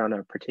expert on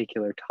a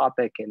particular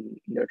topic, and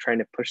trying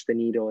to push the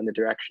needle in the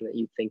direction that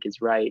you think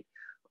is right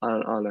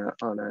on a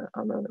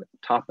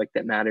topic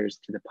that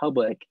matters to the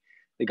public,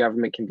 the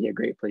government can be a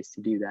great place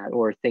to do that,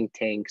 or think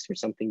tanks or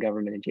something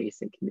government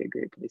adjacent can be a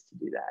great place to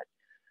do that.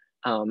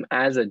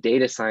 As a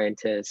data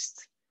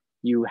scientist,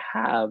 you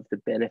have the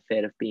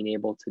benefit of being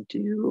able to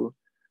do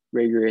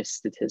rigorous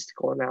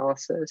statistical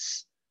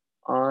analysis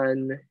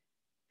on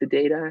the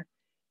data,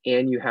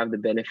 and you have the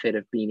benefit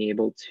of being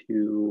able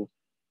to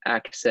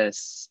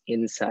access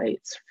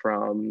insights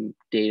from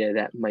data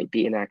that might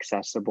be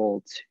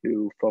inaccessible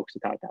to folks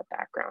without that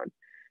background.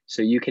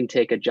 So you can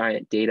take a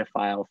giant data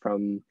file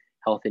from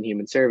Health and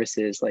Human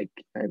Services, like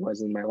I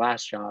was in my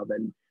last job,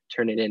 and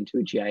turn it into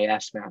a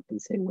GIS map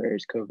and say, where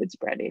is COVID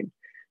spreading?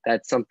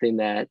 That's something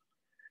that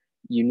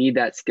you need,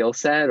 that skill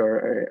set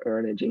or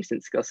an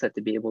adjacent skill set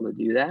to be able to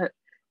do that.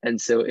 And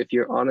so if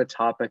you're on a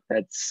topic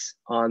that's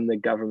on the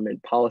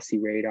government policy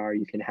radar,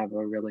 you can have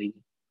a really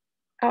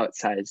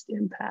outsized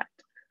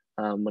impact.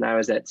 When I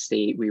was at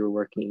State, we were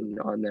working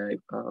on the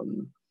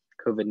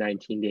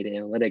COVID-19 data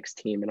analytics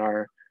team, and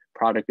our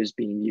product was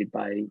being viewed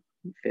by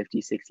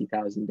 50,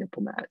 60,000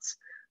 diplomats.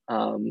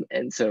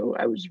 And so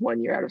I was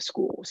 1 year out of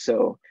school.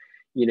 So,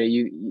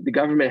 the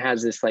government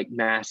has this like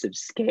massive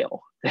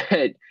scale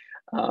that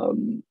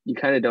you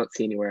kind of don't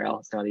see anywhere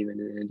else, not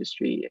even in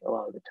industry a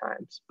lot of the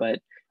times.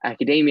 But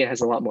academia has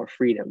a lot more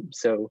freedom.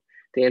 So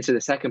to answer the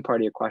second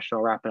part of your question,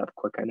 I'll wrap it up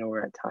quick. I know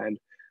we're at time.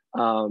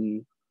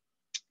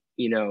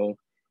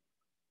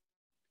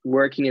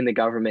 Working in the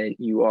government,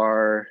 you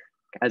are,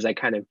 as I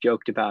kind of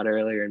joked about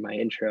earlier in my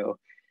intro,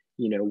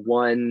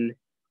 one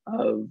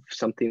of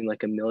something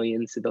like 1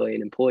 million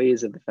civilian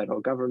employees of the federal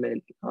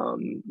government.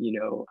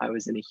 I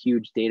was in a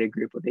huge data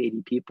group of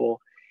 80 people.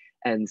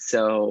 And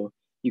so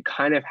you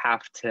kind of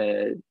have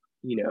to,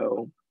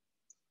 hew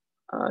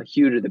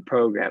to the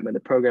program, and the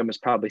program was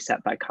probably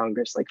set by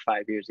Congress like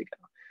 5 years ago.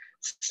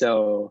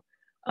 So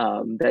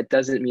that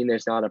doesn't mean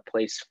there's not a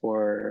place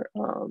for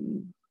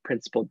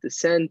principled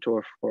dissent,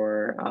 or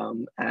for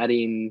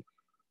adding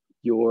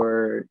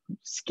your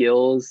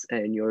skills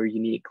and your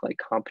unique like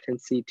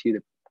competency to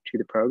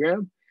the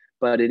program,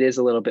 but it is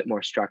a little bit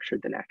more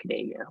structured than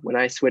academia. When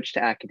I switched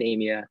to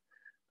academia,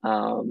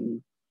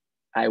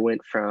 I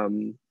went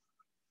from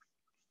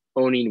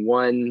owning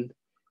one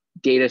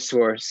data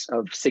source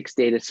of 6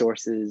 data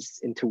sources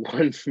into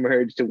one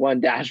merged to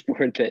one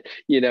dashboard that,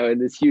 in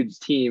this huge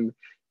team,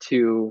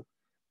 to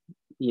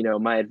you know,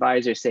 my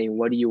advisor saying,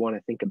 what do you want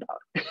to think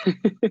about?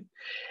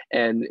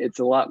 And it's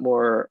a lot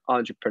more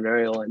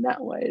entrepreneurial in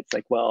that way. It's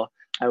like, well,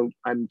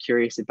 I'm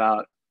curious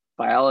about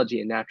biology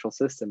and natural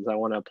systems. I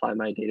want to apply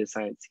my data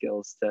science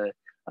skills to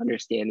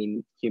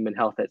understanding human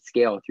health at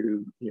scale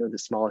through, you know, the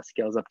smallest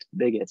scales up to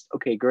the biggest.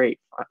 Okay, great.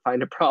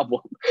 Find a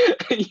problem.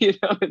 You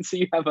know, and so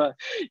you have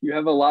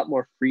a lot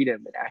more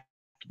freedom in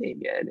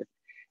academia. And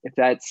if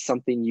that's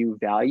something you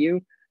value,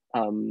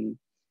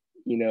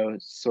 you know,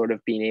 sort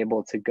of being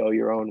able to go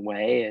your own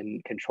way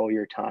and control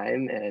your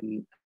time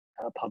and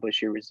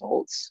publish your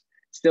results,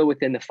 still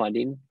within the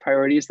funding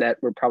priorities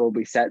that were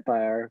probably set by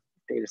our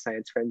data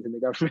science friends in the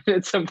government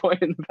at some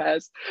point in the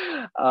past,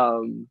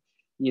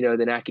 you know,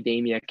 then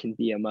academia can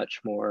be a much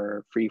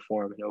more free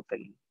form and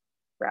open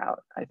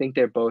route. I think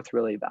they're both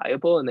really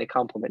valuable and they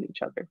complement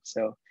each other.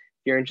 So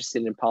if you're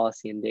interested in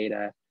policy and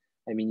data,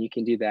 I mean, you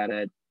can do that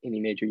at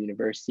any major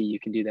university, you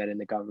can do that in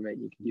the government,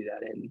 you can do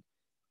that in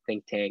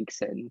think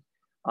tanks, and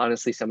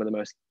honestly, some of the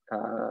most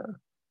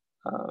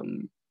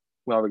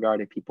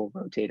well-regarded people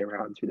rotate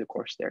around through the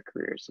course of their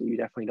career. So you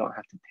definitely don't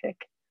have to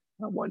pick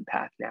one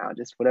path now,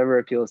 just whatever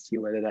appeals to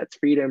you, whether that's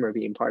freedom or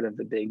being part of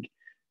the big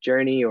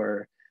journey,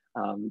 or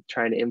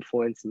trying to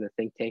influence in the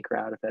think tank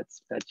route, if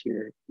that's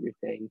your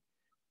thing.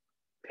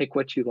 Pick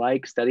what you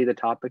like, study the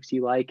topics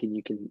you like, and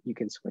you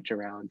can switch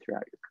around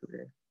throughout your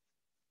career.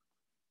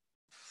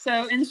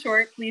 So in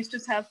short, please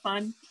just have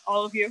fun,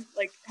 all of you.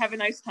 Like, have a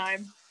nice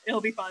time. It'll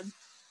be fun.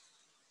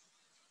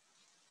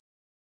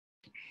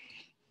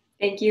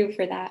 Thank you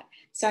for that.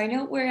 So I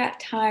know we're at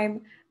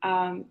time,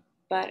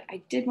 but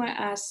I did want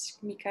to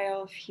ask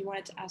Mikhail if he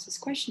wanted to ask this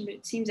question, but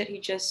it seems that he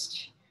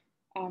just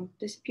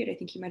disappeared. I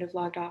think he might have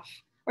logged off.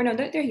 Or no,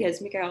 there he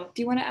is. Mikhail,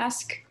 do you want to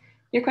ask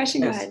your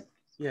question? Yes. Go ahead.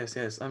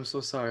 Yes. I'm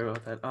so sorry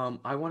about that.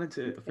 I wanted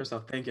to first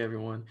off thank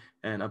everyone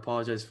and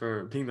apologize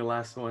for being the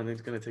last one.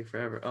 It's going to take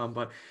forever.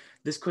 But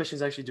this question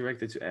is actually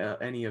directed to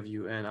any of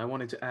you. And I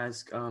wanted to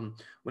ask,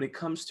 when it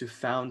comes to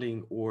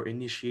founding or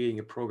initiating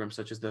a program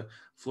such as the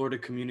Florida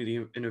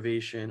Community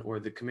Innovation or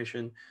the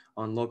Commission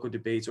on Local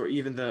Debates, or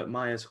even the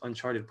Maya's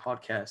Uncharted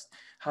podcast,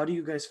 how do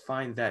you guys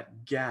find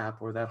that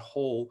gap or that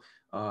hole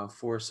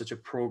for such a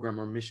program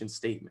or mission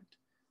statement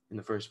in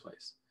the first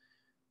place?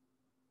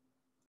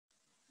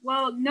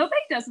 Well,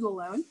 nobody does it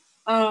alone.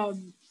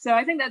 So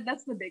I think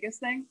that's the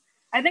biggest thing.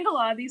 I think a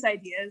lot of these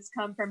ideas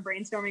come from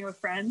brainstorming with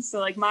friends. So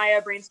like Maya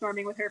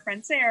brainstorming with her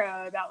friend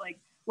Sarah about like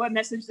what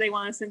message they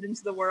want to send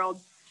into the world.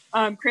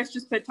 Chris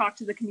just put talk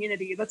to the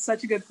community. That's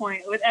such a good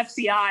point. With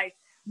FCI,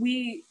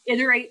 we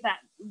iterate that.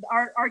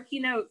 Our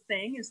keynote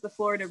thing is the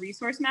Florida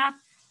resource map.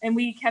 And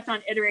we kept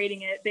on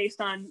iterating it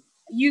based on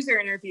user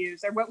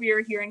interviews or what we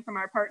were hearing from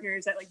our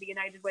partners at like the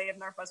United Way of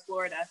Northwest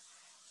Florida.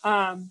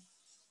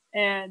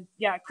 And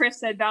yeah,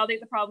 Chris said, validate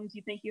the problems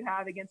you think you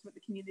have against what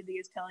the community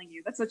is telling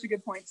you. That's such a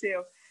good point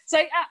too. So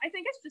I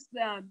think it's just,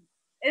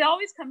 it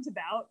always comes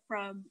about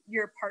from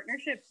your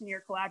partnerships and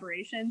your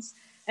collaborations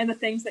and the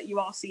things that you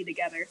all see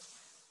together.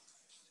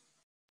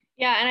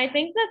 Yeah, and I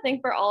think the thing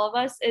for all of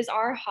us is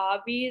our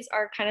hobbies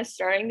are kind of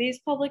starting these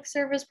public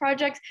service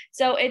projects.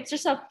 So it's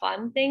just a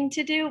fun thing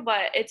to do,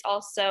 but it's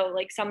also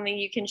like something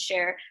you can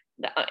share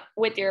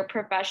with your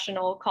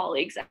professional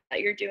colleagues that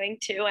you're doing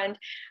too. And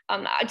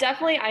I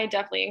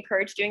definitely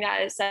encourage doing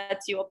that. It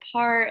sets you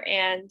apart,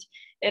 and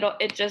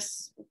it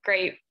just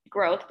great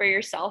growth for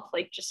yourself.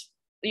 Like just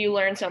you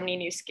learn so many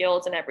new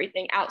skills and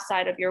everything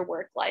outside of your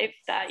work life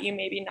that you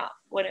maybe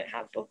wouldn't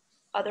have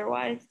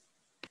otherwise.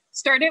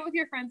 Start it with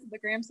your friends at the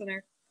Graham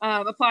Center.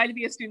 Apply to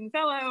be a student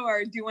fellow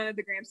or do one of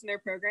the Graham Center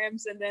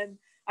programs. And then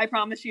I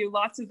promise you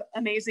lots of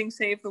amazing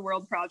Save the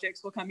World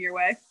projects will come your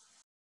way.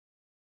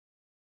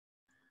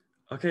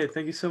 Okay,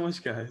 thank you so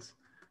much, guys.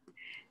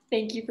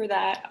 Thank you for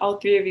that, all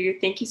three of you.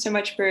 Thank you so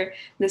much for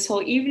this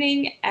whole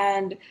evening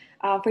and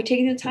for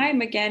taking the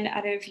time again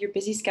out of your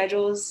busy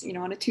schedules, you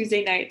know, on a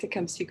Tuesday night to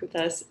come speak with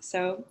us.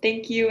 So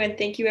thank you, and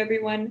thank you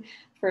everyone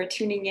for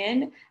tuning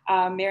in.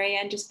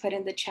 Marianne just put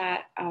in the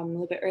chat a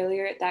little bit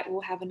earlier that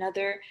we'll have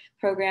another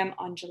program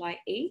on July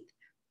 8th,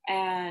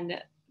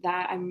 and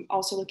that I'm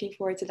also looking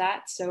forward to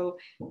that. So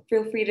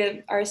feel free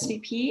to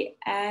RSVP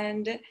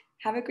and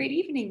have a great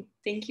evening.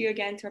 Thank you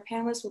again to our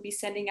panelists. We'll be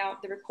sending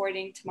out the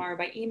recording tomorrow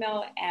by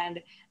email, and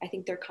I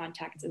think their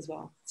contacts as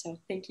well. So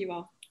thank you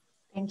all.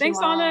 Thanks,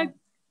 Anna.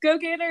 Go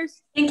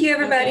Gators. Thank you,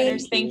 everybody.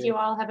 Thank you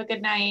all. Have a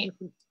good night.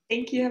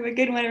 Thank you. Have a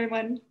good one,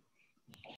 everyone.